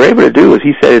what we were able to do is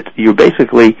he said you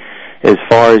basically, as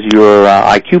far as your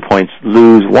IQ points,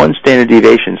 lose one standard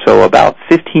deviation, so about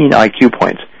 15 IQ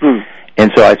points.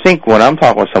 And so I think when I'm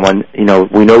talking with someone,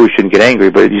 we know we shouldn't get angry,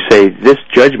 but if you say this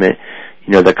judgment,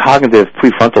 the cognitive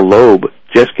prefrontal lobe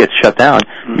just gets shut down,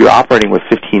 you're operating with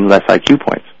 15 less IQ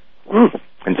points.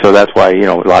 And so that's why,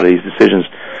 a lot of these decisions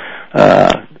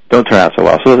don't turn out so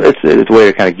well. So it's a way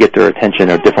to kind of get their attention,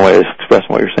 or a different way of expressing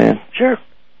what you're saying. Sure.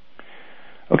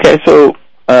 Okay, so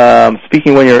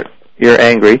speaking when you're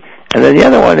angry, and then the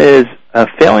other one is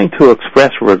failing to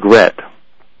express regret.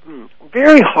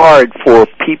 Very hard for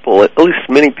people, at least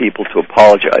many people, to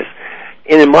apologize.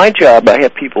 And in my job, I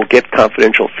have people get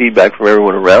confidential feedback from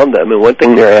everyone around them, and one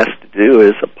thing they're asked to do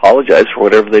is apologize for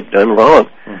whatever they've done wrong.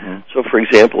 Mm-hmm. So, for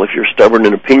example, if you're stubborn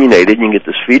and opinionated and you get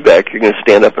this feedback, you're going to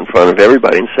stand up in front of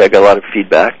everybody and say, I got a lot of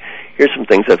feedback. Here's some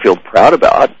things I feel proud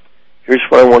about. Here's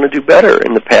what I want to do better.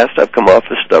 In the past, I've come off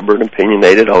as stubborn,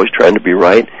 opinionated, always trying to be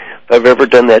right. If I've ever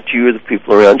done that to you or the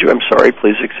people around you, I'm sorry.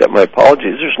 Please accept my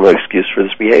apologies. There's no excuse for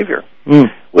this behavior.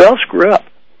 We all screw up.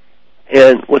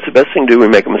 And what's the best thing to do? We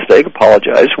make a mistake,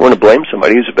 apologize. We want to blame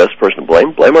somebody. Who's the best person to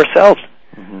blame? Blame ourselves.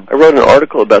 I wrote an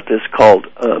article about this called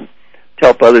To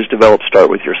Help Others Develop, Start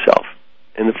With Yourself.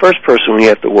 And the first person we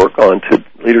have to work on to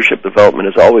leadership development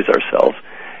is always ourselves.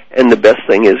 And the best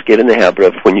thing is get in the habit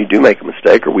of when you do make a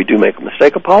mistake or we do make a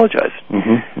mistake, apologize.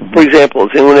 For example,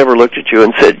 has anyone ever looked at you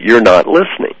and said, you're not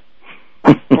listening?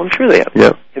 Well, I'm sure they have.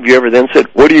 Have Have you ever then said,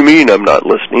 what do you mean I'm not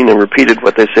listening, and repeated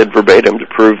what they said verbatim to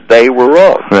prove they were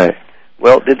wrong? Right.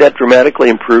 Well, did that dramatically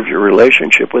improve your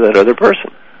relationship with that other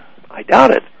person? I doubt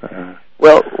it. Uh-huh.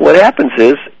 Well, what happens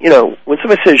is, when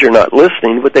somebody says you're not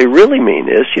listening, what they really mean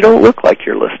is you don't look like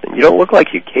you're listening. You don't look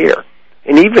like you care.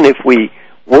 And even if we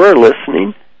were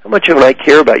listening, how much of an I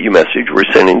care about you message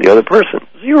we're sending the other person?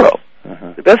 Zero.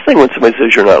 Uh-huh. The best thing when somebody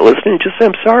says you're not listening, just say,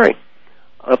 I'm sorry.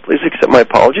 Please accept my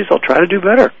apologies. I'll try to do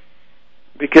better.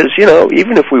 Because,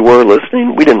 even if we were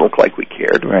listening, we didn't look like we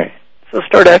cared. Right. So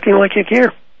start acting like you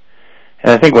care.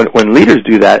 And I think when leaders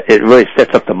do that, it really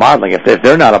sets up the modeling. If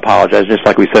they're not apologizing, just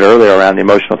like we said earlier around the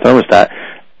emotional thermostat,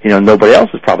 nobody else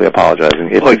is probably apologizing.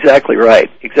 Exactly right.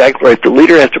 Exactly right. The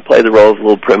leader has to play the role of a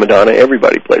little prima donna.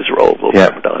 Everybody plays the role of a little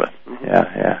prima donna. Mm-hmm.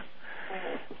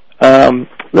 Yeah.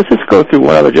 Let's just go through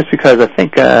one other, just because I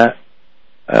think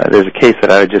there's a case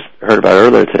that I just heard about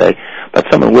earlier today about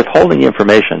someone withholding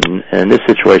information. And in this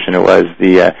situation, it was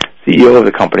the CEO of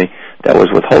the company that was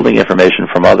withholding information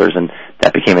from others, and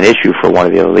that became an issue for one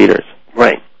of the other leaders.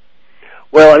 Right.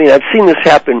 Well, I've seen this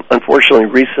happen, unfortunately,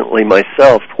 recently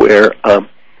myself, where, haven't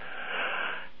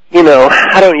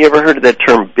you ever heard of that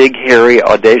term, big, hairy,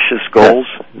 audacious goals?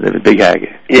 The big hag.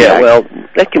 Yeah, well,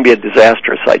 that can be a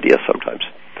disastrous idea sometimes.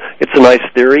 It's a nice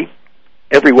theory.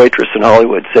 Every waitress in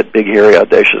Hollywood set big, hairy,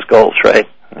 audacious goals, right?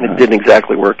 And it didn't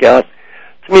exactly work out.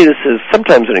 To me, this is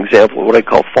sometimes an example of what I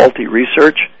call faulty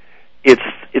research.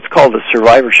 It's called the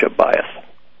survivorship bias.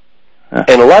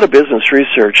 And a lot of business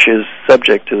research is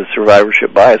subject to the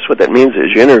survivorship bias. What that means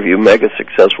is you interview mega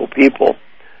successful people,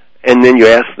 and then you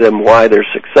ask them why they're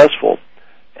successful,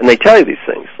 and they tell you these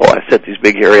things. Well, I set these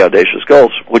big, hairy, audacious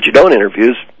goals. What you don't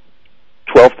interview is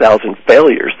 12,000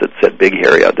 failures that set big,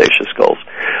 hairy, audacious goals.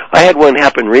 I had one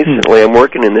happen recently. I'm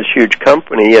working in this huge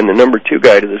company, and the number 2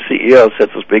 guy to the CEO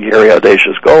sets this big, hairy,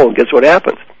 audacious goal, and guess what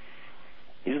happens?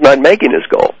 He's not making his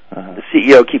goal. The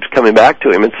CEO keeps coming back to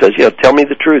him and says, tell me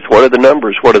the truth. What are the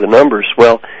numbers? What are the numbers?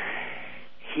 Well,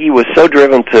 he was so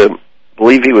driven to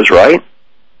believe he was right,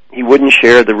 he wouldn't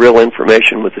share the real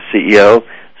information with the CEO.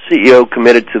 CEO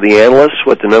committed to the analysts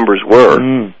what the numbers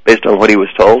were based on what he was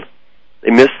told.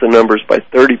 They missed the numbers by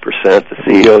 30%. The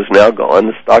CEO is now gone.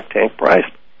 The stock tanked price.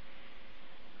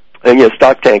 And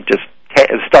stock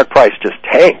price just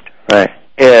tanked. Right.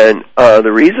 And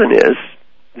the reason is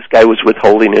this guy was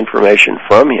withholding information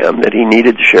from him that he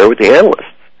needed to share with the analysts.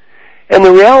 And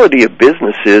the reality of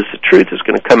business is the truth is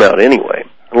going to come out anyway,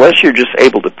 unless you're just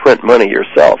able to print money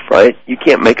yourself, right? You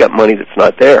can't make up money that's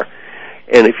not there.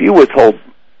 And if you withhold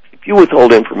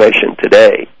information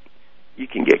today, you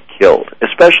can get killed,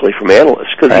 especially from analysts,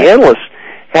 because the analysts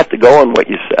have to go on what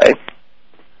you say.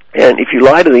 And if you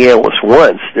lie to the analysts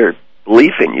once, their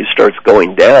belief in you starts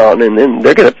going down, and then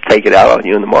they're going to take it out on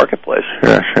you in the marketplace.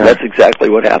 Sure. That's exactly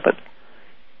what happened.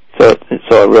 So it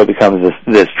really becomes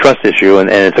this trust issue, and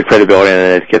it's a credibility, and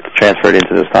then it gets transferred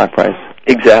into the stock price.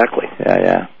 Exactly.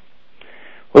 Yeah.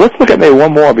 Well, let's look at maybe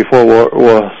one more before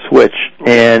we'll switch.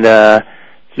 And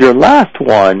your last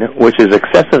one, which is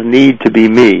excessive need to be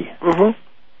me. Mm-hmm.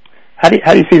 How do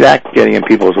you see that getting in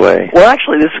people's way? Well,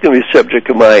 actually, this is going to be the subject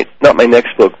of not my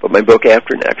next book, but my book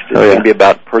after next. It's going to be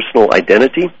about personal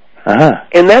identity. Uh-huh.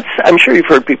 And I'm sure you've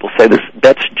heard people say this,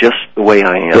 that's just the way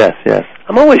I am. Yes.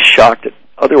 I'm always shocked that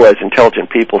otherwise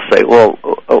intelligent people say, well,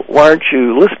 why aren't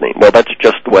you listening? Well, that's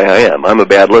just the way I am. I'm a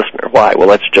bad listener. Why? Well,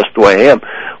 that's just the way I am.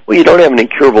 Well, you don't have an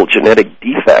incurable genetic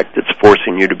defect that's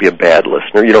forcing you to be a bad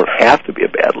listener. You don't have to be a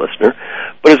bad listener.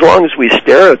 But as long as we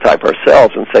stereotype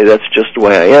ourselves and say that's just the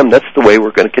way I am, that's the way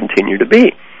we're going to continue to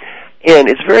be. And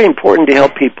it's very important to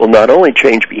help people not only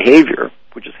change behavior,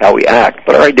 which is how we act,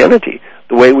 but our identity,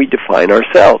 the way we define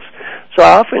ourselves. So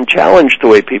I often challenge the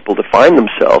way people define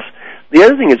themselves. The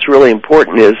other thing that's really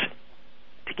important is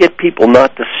to get people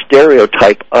not to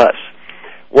stereotype us.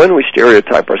 One, we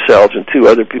stereotype ourselves, and two,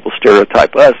 other people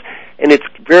stereotype us. And it's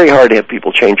very hard to have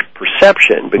people change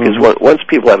perception, because once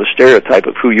people have a stereotype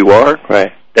of who you are,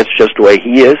 that's just the way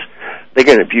he is, they're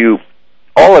going to view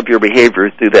all of your behavior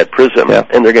through that prism,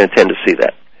 and they're going to tend to see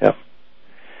that.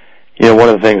 Yeah. One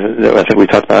of the things that I think we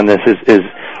talked about on this is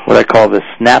what I call the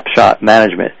snapshot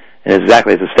management. And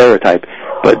exactly, it's a stereotype.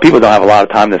 But people don't have a lot of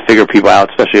time to figure people out,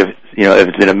 especially if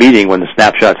it's in a meeting when the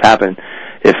snapshots happen.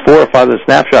 If 4 or 5 of the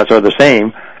snapshots are the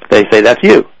same, they say, that's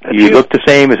you. You look the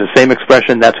same, it's the same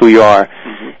expression, that's who you are.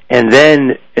 Mm-hmm. And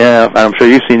then, I'm sure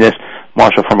you've seen this,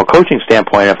 Marshall, from a coaching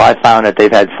standpoint, if I found that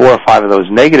they've had 4 or 5 of those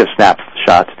negative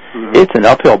snapshots, it's an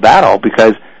uphill battle,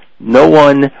 because no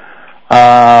one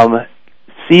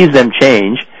sees them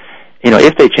change.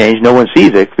 If they change, no one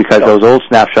sees it, because those old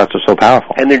snapshots are so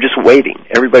powerful. And they're just waiting.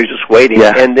 Everybody's just waiting.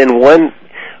 Yeah. And then one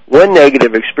one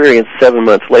negative experience 7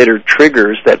 months later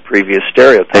triggers that previous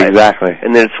stereotype. Exactly.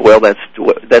 And then it's,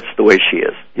 that's the way she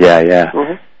is. Yeah.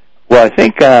 Mm-hmm. Well, I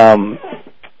think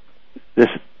this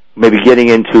maybe getting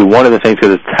into one of the things,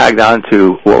 because it's tagged on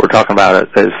to what we're talking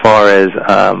about as far as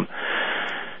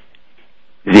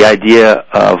the idea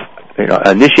of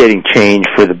initiating change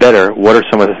for the better. What are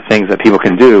some of the things that people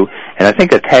can do? And I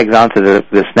think that tags on to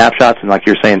the snapshots, and like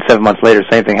you're saying, 7 months later,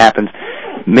 same thing happens.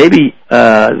 Maybe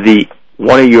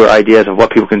one of your ideas of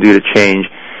what people can do to change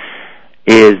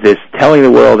is this telling the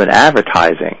world and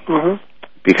advertising. Mm-hmm.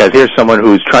 Because here's someone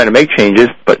who's trying to make changes,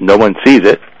 but no one sees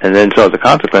it, and then so as a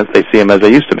consequence, they see them as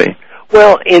they used to be.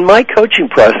 Well, in my coaching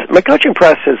process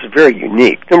is very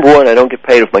unique. Number one, I don't get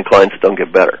paid if my clients don't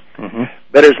get better. Mm-hmm.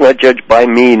 Better is not judged by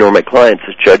me nor my clients.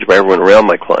 It's judged by everyone around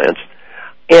my clients.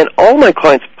 And all my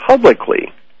clients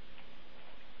publicly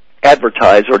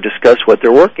advertise or discuss what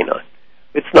they're working on.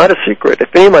 It's not a secret.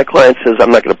 If any of my clients says,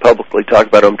 I'm not going to publicly talk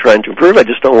about what I'm trying to improve, I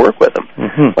just don't work with them.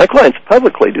 Mm-hmm. My clients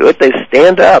publicly do it. They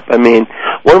stand up. I mean,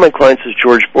 one of my clients is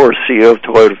George Bohr, CEO of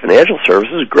Toyota Financial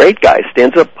Services, great guy,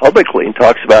 stands up publicly and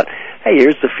talks about, hey,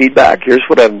 here's the feedback, here's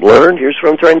what I've learned, here's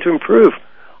what I'm trying to improve.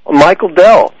 Michael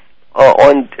Dell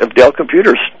of Dell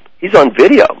Computers, he's on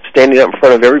video, standing up in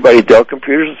front of everybody at Dell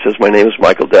Computers and says, my name is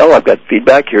Michael Dell, I've got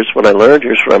feedback, here's what I learned,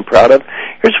 here's what I'm proud of,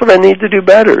 here's what I need to do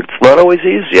better. It's not always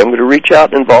easy. I'm going to reach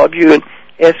out and involve you and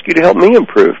ask you to help me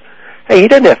improve. Hey, he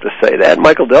didn't have to say that.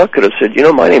 Michael Dell could have said,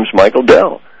 my name's Michael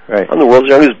Dell. Right. I'm the world's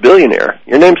youngest billionaire.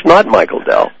 Your name's not Michael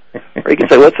Dell. Or you can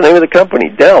say, what's the name of the company?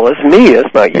 Dell. That's me.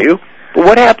 That's not you. But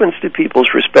what happens to people's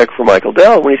respect for Michael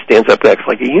Dell when he stands up and acts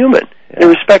like a human? Yeah. Their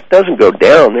respect doesn't go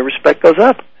down. Their respect goes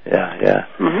up. Yeah.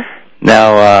 Mm-hmm.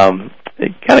 Now,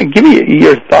 kind of give me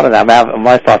your thought on that,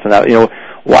 my thoughts on that.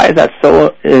 Why is that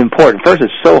so important? First,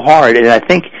 it's so hard, and I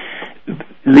think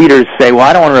leaders say, well,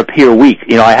 I don't want to appear weak.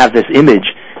 I have this image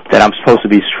that I'm supposed to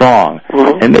be strong.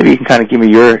 Mm-hmm. And maybe you can kind of give me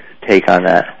your take on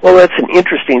that. Well, that's an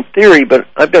interesting theory, but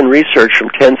I've done research from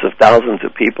tens of thousands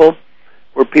of people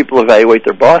where people evaluate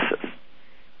their bosses.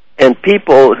 And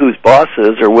people whose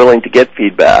bosses are willing to get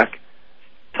feedback,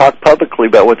 talk publicly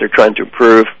about what they're trying to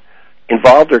improve,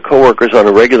 involve their coworkers on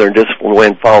a regular and disciplined way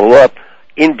and follow up,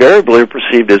 invariably are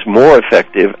perceived as more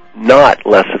effective, not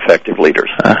less effective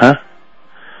leaders. Uh-huh.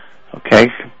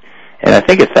 Okay. And I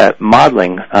think it's that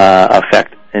modeling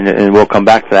effect, and we'll come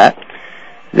back to that.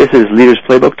 This is Leaders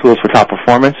Playbook, Tools for Top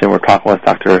Performance, and we're talking with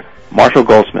Dr. Marshall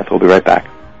Goldsmith. We'll be right back.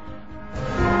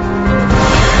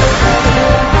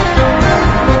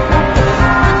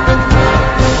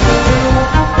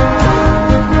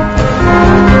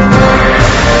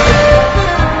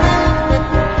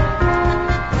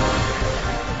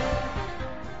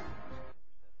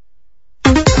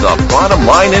 The bottom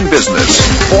line in business.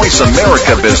 Voice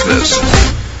America Business.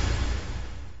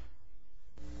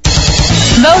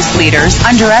 Most leaders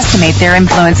underestimate their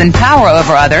influence and power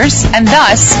over others and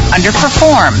thus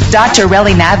underperform. Dr.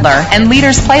 Relly Nadler and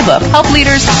Leaders Playbook help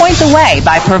leaders point the way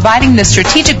by providing the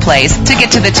strategic plays to get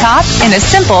to the top in a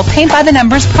simple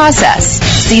paint-by-the-numbers process.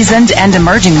 Seasoned and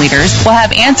emerging leaders will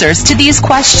have answers to these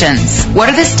questions. What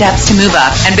are the steps to move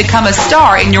up and become a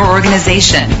star in your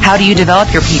organization? How do you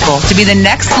develop your people to be the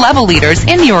next level leaders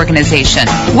in the organization?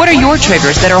 What are your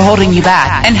triggers that are holding you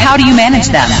back, and how do you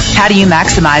manage them? How do you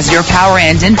maximize your power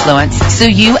and influence so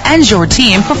you and your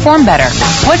team perform better?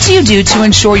 What do you do to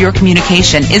ensure your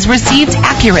communication is received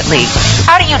accurately?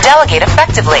 How do you delegate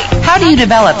effectively? How do you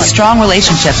develop strong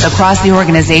relationships across the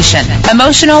organization?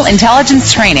 Emotional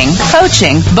intelligence training,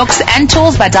 coaching, books, and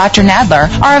tools by Dr. Nadler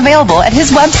are available at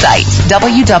his website,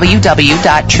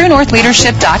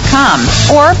 www.truenorthleadership.com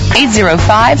or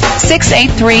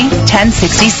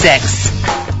 805-683-1066.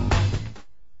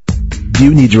 Do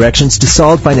you need directions to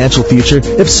solid financial future?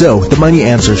 If so, the Money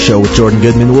Answer Show with Jordan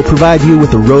Goodman will provide you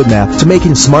with a roadmap to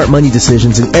making smart money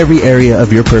decisions in every area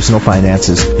of your personal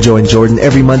finances. Join Jordan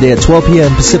every Monday at 12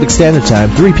 p.m. Pacific Standard Time,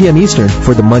 3 p.m. Eastern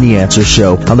for the Money Answer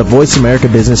Show on the Voice America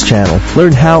Business Channel.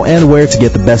 Learn how and where to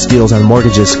get the best deals on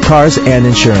mortgages, cars, and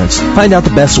insurance. Find out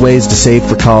the best ways to save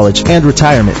for college and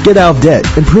retirement. Get out of debt,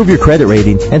 improve your credit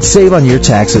rating, and save on your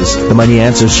taxes. The Money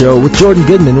Answer Show with Jordan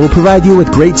Goodman will provide you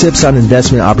with great tips on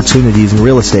investment opportunities in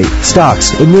real estate,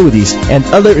 stocks, annuities, and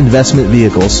other investment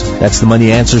vehicles. That's the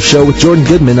Money Answer Show with Jordan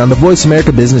Goodman on the Voice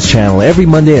America Business Channel every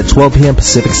Monday at 12 p.m.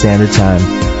 Pacific Standard Time.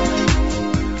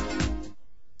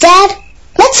 Dad,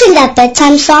 let's sing that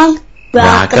bedtime song.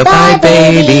 Rock-a-bye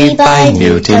baby by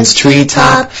Newton's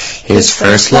treetop. His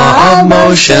first law of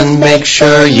motion, make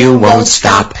sure you won't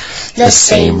stop. The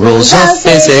same rules of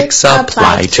physics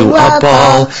apply to a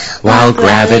ball, while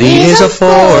gravity is a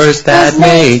force that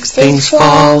makes things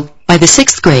fall. By the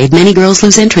 6th grade, many girls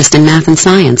lose interest in math and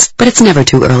science, but it's never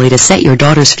too early to set your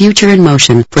daughter's future in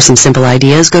motion. For some simple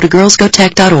ideas, go to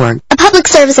girlsgotech.org. A public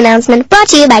service announcement brought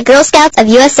to you by Girl Scouts of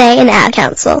USA and Ad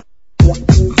Council.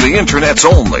 The Internet's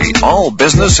only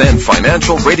all-business and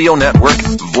financial radio network,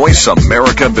 Voice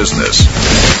America Business.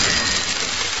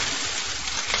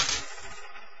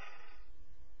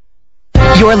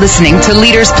 You're listening to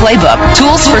Leaders Playbook,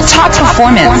 Tools for Top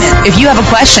Performance. If you have a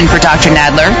question for Dr.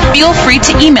 Nadler, feel free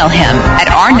to email him at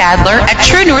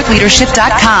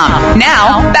rnadler@truenorthleadership.com.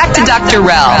 Now, back to Dr.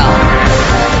 Rell.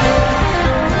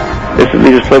 This is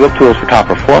Leaders Playbook, Tools for Top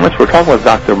Performance. We're talking with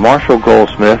Dr. Marshall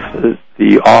Goldsmith,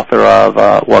 the author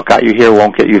of What Got You Here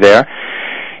Won't Get You There.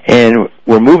 And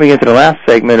we're moving into the last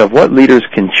segment of what leaders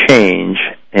can change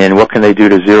and what can they do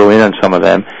to zero in on some of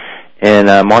them. And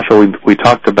Marshall, we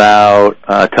talked about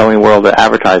telling the world of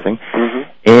advertising. Mm-hmm.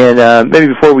 And maybe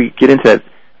before we get into that,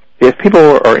 if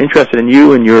people are interested in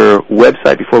you and your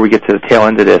website, before we get to the tail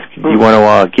end of this, do you want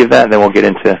to give that, and then we'll get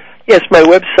into... Yes, my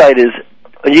website is,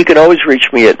 you can always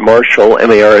reach me at Marshall,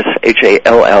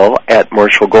 Marshall, at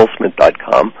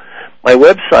marshallgoldsmith.com. My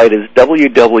website is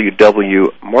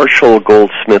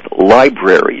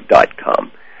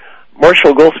www.marshallgoldsmithlibrary.com.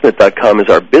 MarshallGoldsmith.com is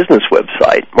our business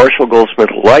website.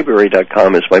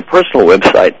 MarshallGoldsmithLibrary.com is my personal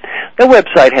website. That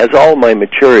website has all of my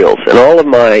materials, and all of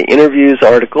my interviews,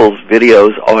 articles,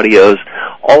 videos, audios,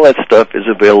 all that stuff is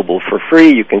available for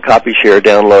free. You can copy, share,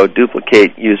 download,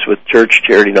 duplicate, use with church,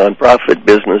 charity, nonprofit,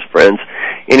 business, friends,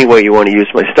 any way you want to use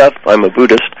my stuff. I'm a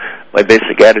Buddhist. My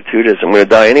basic attitude is I'm going to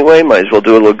die anyway. Might as well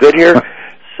do a little good here.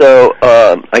 So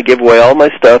I give away all my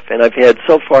stuff, and I've had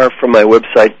so far from my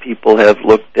website, people have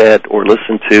looked at or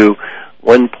listened to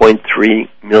 1.3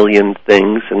 million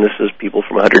things, and this is people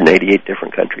from 188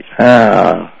 different countries.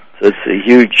 So it's a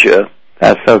huge...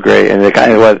 That's so great, and the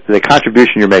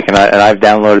contribution you're making, and I've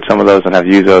downloaded some of those and I've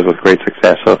used those with great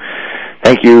success. So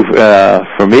thank you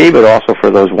for me, but also for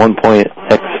those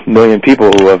 1.x million people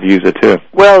who have used it too.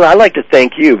 Well, I'd like to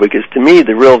thank you, because to me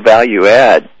the real value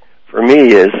add for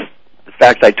me is the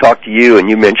fact I talked to you and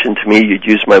you mentioned to me you'd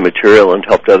used my material and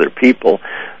helped other people.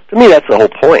 To me, that's the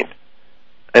whole point.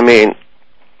 I mean,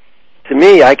 to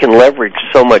me, I can leverage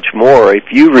so much more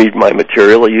if you read my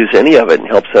material or use any of it and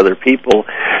helps other people.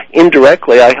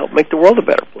 Indirectly, I help make the world a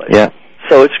better place. Yeah.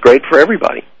 So it's great for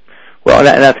everybody. Well,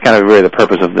 and that's kind of really the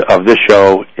purpose of this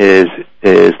show is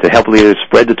to help leaders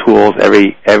spread the tools.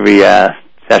 Every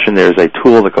session there's a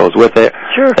tool that goes with it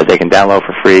that they can download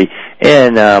for free,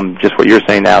 and just what you're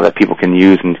saying now that people can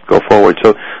use and go forward.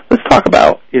 So let's talk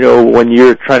about, when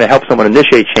you're trying to help someone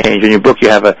initiate change. In your book, you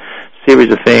have a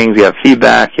series of things. You have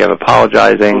feedback, you have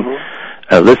apologizing,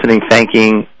 listening,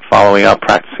 thanking, following up,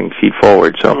 practicing, feed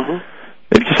forward. So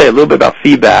maybe just say a little bit about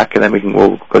feedback, and then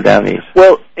we'll go down these.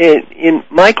 Well, in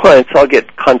my clients, I'll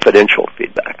get confidential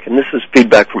feedback, and this is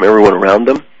feedback from everyone around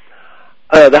them.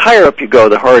 The higher up you go,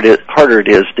 the harder it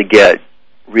is to get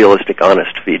realistic,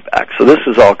 honest feedback. So this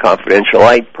is all confidential.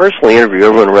 I personally interview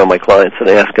everyone around my clients, and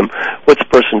I ask them, what's the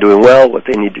person doing well, what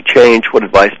they need to change, what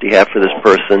advice do you have for this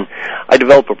person? I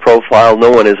develop a profile.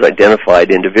 No one is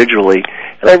identified individually,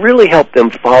 and I really help them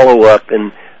follow up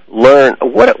and learn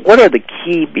what are the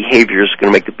key behaviors going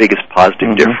to make the biggest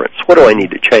positive difference. What do I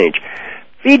need to change?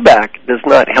 Feedback does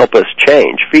not help us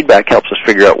change. Feedback helps us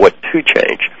figure out what to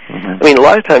change. I mean, a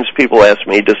lot of times people ask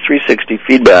me, does 360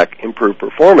 feedback improve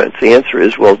performance? The answer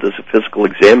is, well, does a physical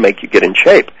exam make you get in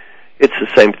shape? It's the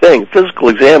same thing. A physical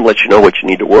exam lets you know what you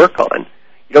need to work on.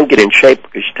 You don't get in shape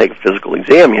because you take a physical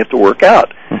exam. You have to work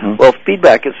out. Well,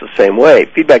 feedback is the same way.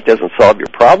 Feedback doesn't solve your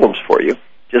problems for you. It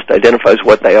just identifies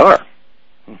what they are.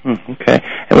 Okay.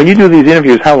 And when you do these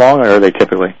interviews, how long are they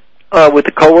typically? With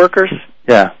the coworkers?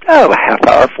 Yeah. A half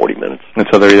hour, 40 minutes. And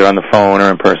so they're either on the phone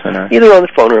or in person? Or? Either on the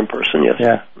phone or in person, yes.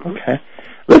 Yeah. Okay.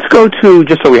 Let's go to,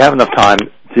 just so we have enough time,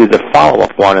 to the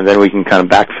follow-up one, and then we can kind of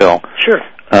backfill. Sure.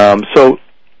 So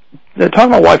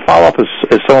talking about why follow-up is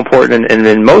so important, and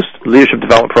in most leadership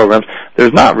development programs,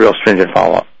 there's not real stringent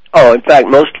follow-up. Oh, in fact,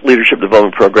 most leadership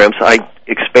development programs, I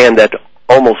expand that to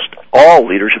almost all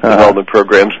leadership development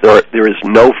programs, there is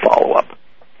no follow-up.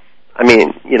 I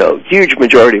mean, huge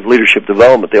majority of leadership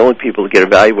development, the only people who get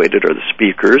evaluated are the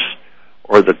speakers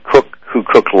or the cook who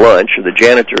cooked lunch or the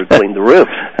janitor who cleaned the rooms.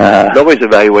 Nobody's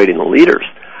evaluating the leaders.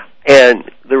 And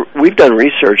we've done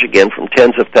research, again, from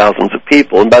tens of thousands of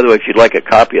people. And by the way, if you'd like a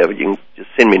copy of it, you can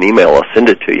just send me an email. I'll send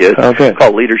it to you. It's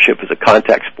called Leadership as a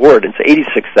Contact Sport. It's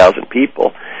 86,000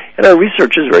 people. And our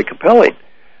research is very compelling.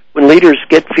 When leaders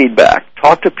get feedback,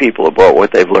 talk to people about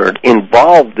what they've learned,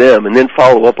 involve them, and then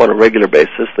follow up on a regular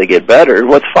basis, they get better. And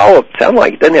what's follow-up sound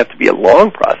like? It doesn't have to be a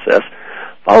long process.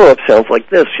 Follow-up sounds like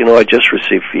this. I just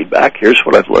received feedback. Here's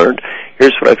what I've learned.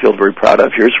 Here's what I feel very proud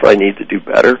of. Here's what I need to do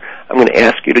better. I'm going to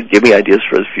ask you to give me ideas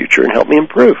for the future and help me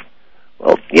improve.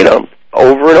 Well,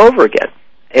 over and over again.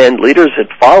 And leaders that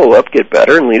follow up get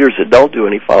better, and leaders that don't do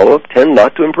any follow-up tend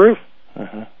not to improve.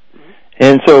 Uh-huh.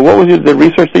 And so what was the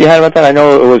research that you had about that? I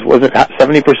know it was it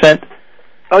 70%?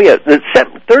 Oh, yeah.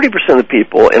 30% of the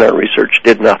people in our research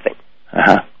did nothing.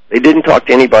 Uh-huh. They didn't talk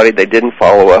to anybody. They didn't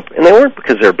follow up. And they weren't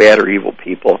because they're bad or evil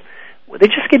people. They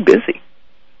just get busy.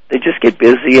 They just get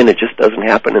busy, and it just doesn't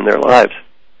happen in their lives.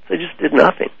 So they just did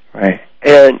nothing. Right.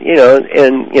 And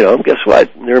guess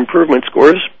what? Their improvement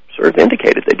scores sort of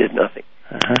indicated they did nothing.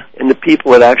 Uh-huh. And the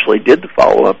people that actually did the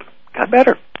follow-up got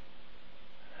better.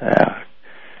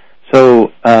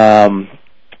 So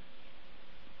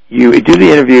you do the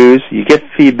interviews, you get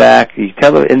feedback, you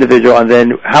tell the individual, and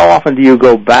then how often do you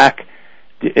go back?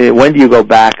 When do you go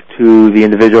back to the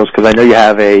individuals? Because I know you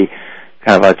have a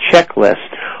kind of a checklist.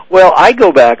 Well, I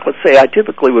go back. Let's say I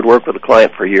typically would work with a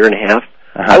client for a year and a half.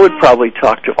 Uh-huh. I would probably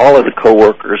talk to all of the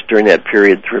coworkers during that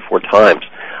period 3 or 4 times.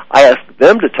 I ask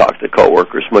them to talk to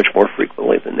coworkers much more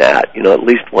frequently than that. At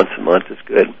least once a month is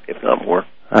good, if not more.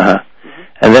 Uh-huh. Mm-hmm.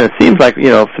 And then it seems like, for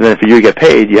you to get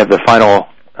paid, you have the final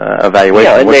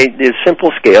evaluation. Yeah, and the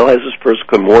simple scale has this person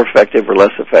become more effective or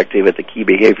less effective at the key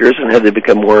behaviors, and have they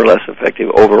become more or less effective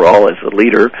overall as a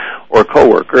leader or a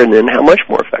coworker, and then how much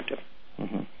more effective.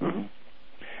 Mm-hmm. Mm-hmm.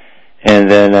 And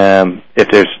then if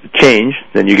there's change,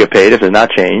 then you get paid. If there's not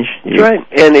change, that's right.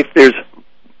 And if there's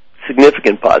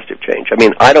significant positive change,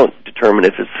 I don't determine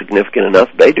if it's significant enough.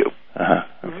 They do. Uh-huh.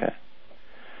 Okay.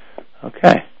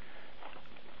 Okay.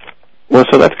 Well,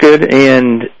 so that's good,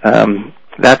 and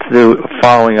that's the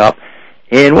following up.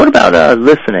 And what about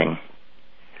listening?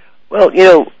 Well, I'm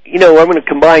going to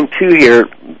combine 2 here.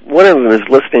 One of them is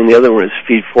listening, the other one is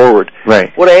feed forward.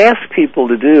 Right. What I ask people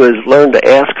to do is learn to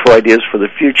ask for ideas for the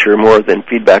future more than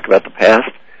feedback about the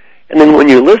past. And then when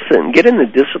you listen, get in the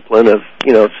discipline of,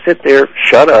 sit there,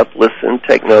 shut up, listen,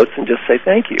 take notes, and just say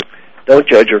thank you. Don't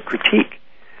judge or critique.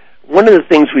 One of the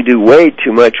things we do way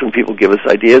too much when people give us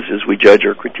ideas is we judge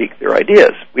or critique their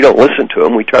ideas. We don't listen to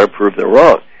them. We try to prove they're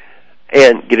wrong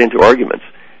and get into arguments.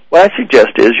 What I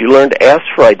suggest is you learn to ask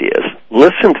for ideas,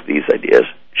 listen to these ideas,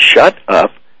 shut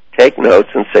up, take notes,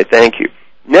 and say thank you.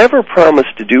 Never promise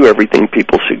to do everything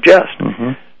people suggest.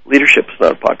 Mm-hmm. Leadership is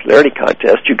not a popularity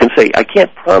contest. You can say, I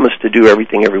can't promise to do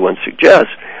everything everyone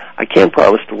suggests. I can't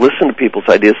promise to listen to people's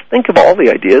ideas, think of all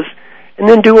the ideas, and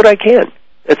then do what I can.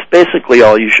 That's basically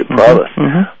all you should promise.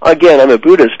 Mm-hmm. Again, I'm a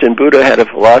Buddhist, and Buddha had a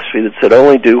philosophy that said,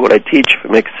 only do what I teach if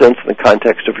it makes sense in the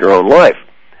context of your own life.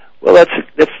 Well, that's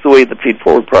the way the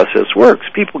feed-forward process works.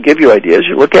 People give you ideas.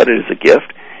 You look at it as a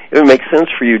gift. If it makes sense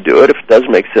for you, do it. If it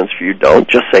doesn't make sense for you, don't.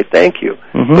 Just say thank you.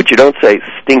 Mm-hmm. But you don't say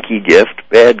stinky gift,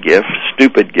 bad gift,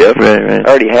 stupid gift. Right, right. I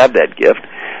already have that gift.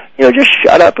 Just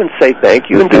shut up and say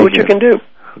thank you and do what you can do.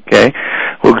 Okay.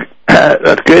 Well,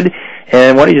 that's good.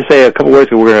 And why don't you say a couple words,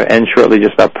 because we're going to end shortly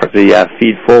just about the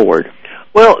feed forward.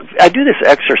 Well, I do this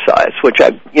exercise, which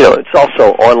it's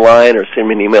also online, or send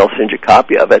me an email, send you a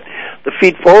copy of it. The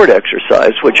feed forward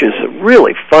exercise, which is a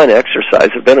really fun exercise.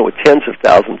 I've done it with tens of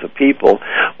thousands of people,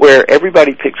 where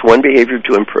everybody picks one behavior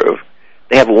to improve.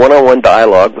 They have a one-on-one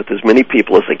dialogue with as many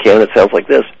people as they can. It sounds like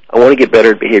this: I want to get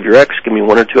better at behavior X. Give me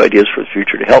 1 or 2 ideas for the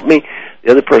future to help me.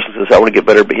 The other person says, I want to get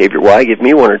better at behavior Y. Give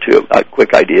me 1 or 2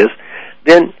 quick ideas.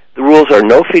 Then the rules are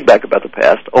no feedback about the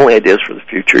past, only ideas for the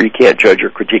future. You can't judge or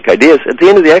critique ideas. At the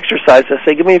end of the exercise, I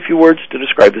say, give me a few words to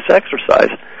describe this exercise.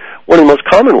 One of the most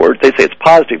common words, they say it's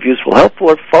positive, useful, helpful,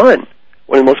 or fun.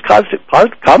 One of the most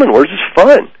common words is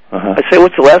fun. Uh-huh. I say,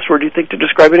 what's the last word you think to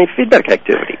describe any feedback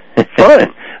activity?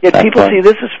 Fun. Yet people see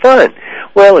this as fun.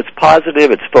 Well, it's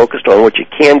positive. It's focused on what you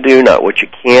can do, not what you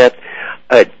can't.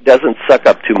 It doesn't suck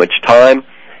up too much time.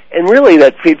 And really,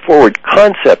 that feed-forward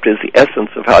concept is the essence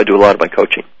of how I do a lot of my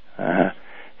coaching. Uh-huh.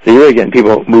 So you're really getting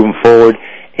people moving forward.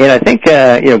 And I think,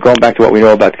 going back to what we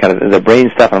know about kind of the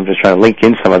brain stuff, I'm just trying to link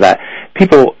in some of that.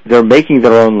 People, they're making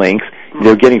their own links.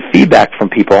 They're getting feedback from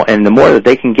people. And the more that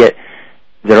they can get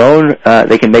their own,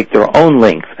 they can make their own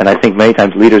links. And I think many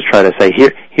times leaders try to say,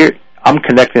 here, I'm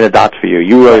connecting the dots for you.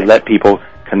 You really let people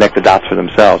connect the dots for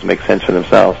themselves, make sense for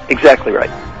themselves. Exactly right.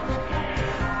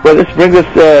 Well, this brings us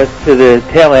to the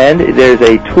tail end. There's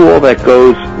a tool that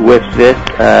goes with this,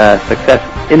 Success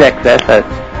in Excess, at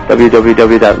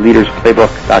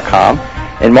www.leadersplaybook.com.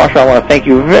 And Marshall, I want to thank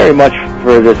you very much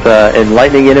for this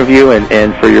enlightening interview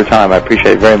and for your time. I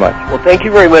appreciate it very much. Well, thank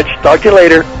you very much. Talk to you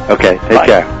later. Okay, take Bye.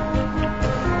 care.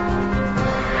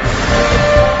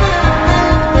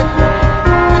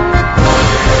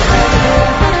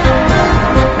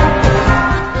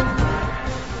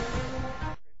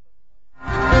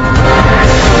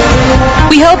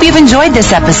 hope you've enjoyed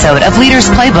this episode of Leaders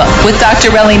Playbook with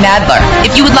Dr. Relly Nadler.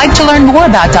 If you would like to learn more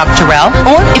about Dr. Rell,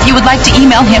 or if you would like to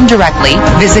email him directly,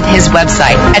 visit his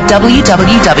website at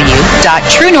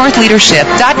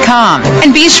www.truenorthleadership.com.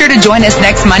 And be sure to join us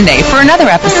next Monday for another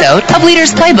episode of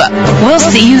Leaders Playbook. We'll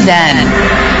see you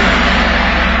then.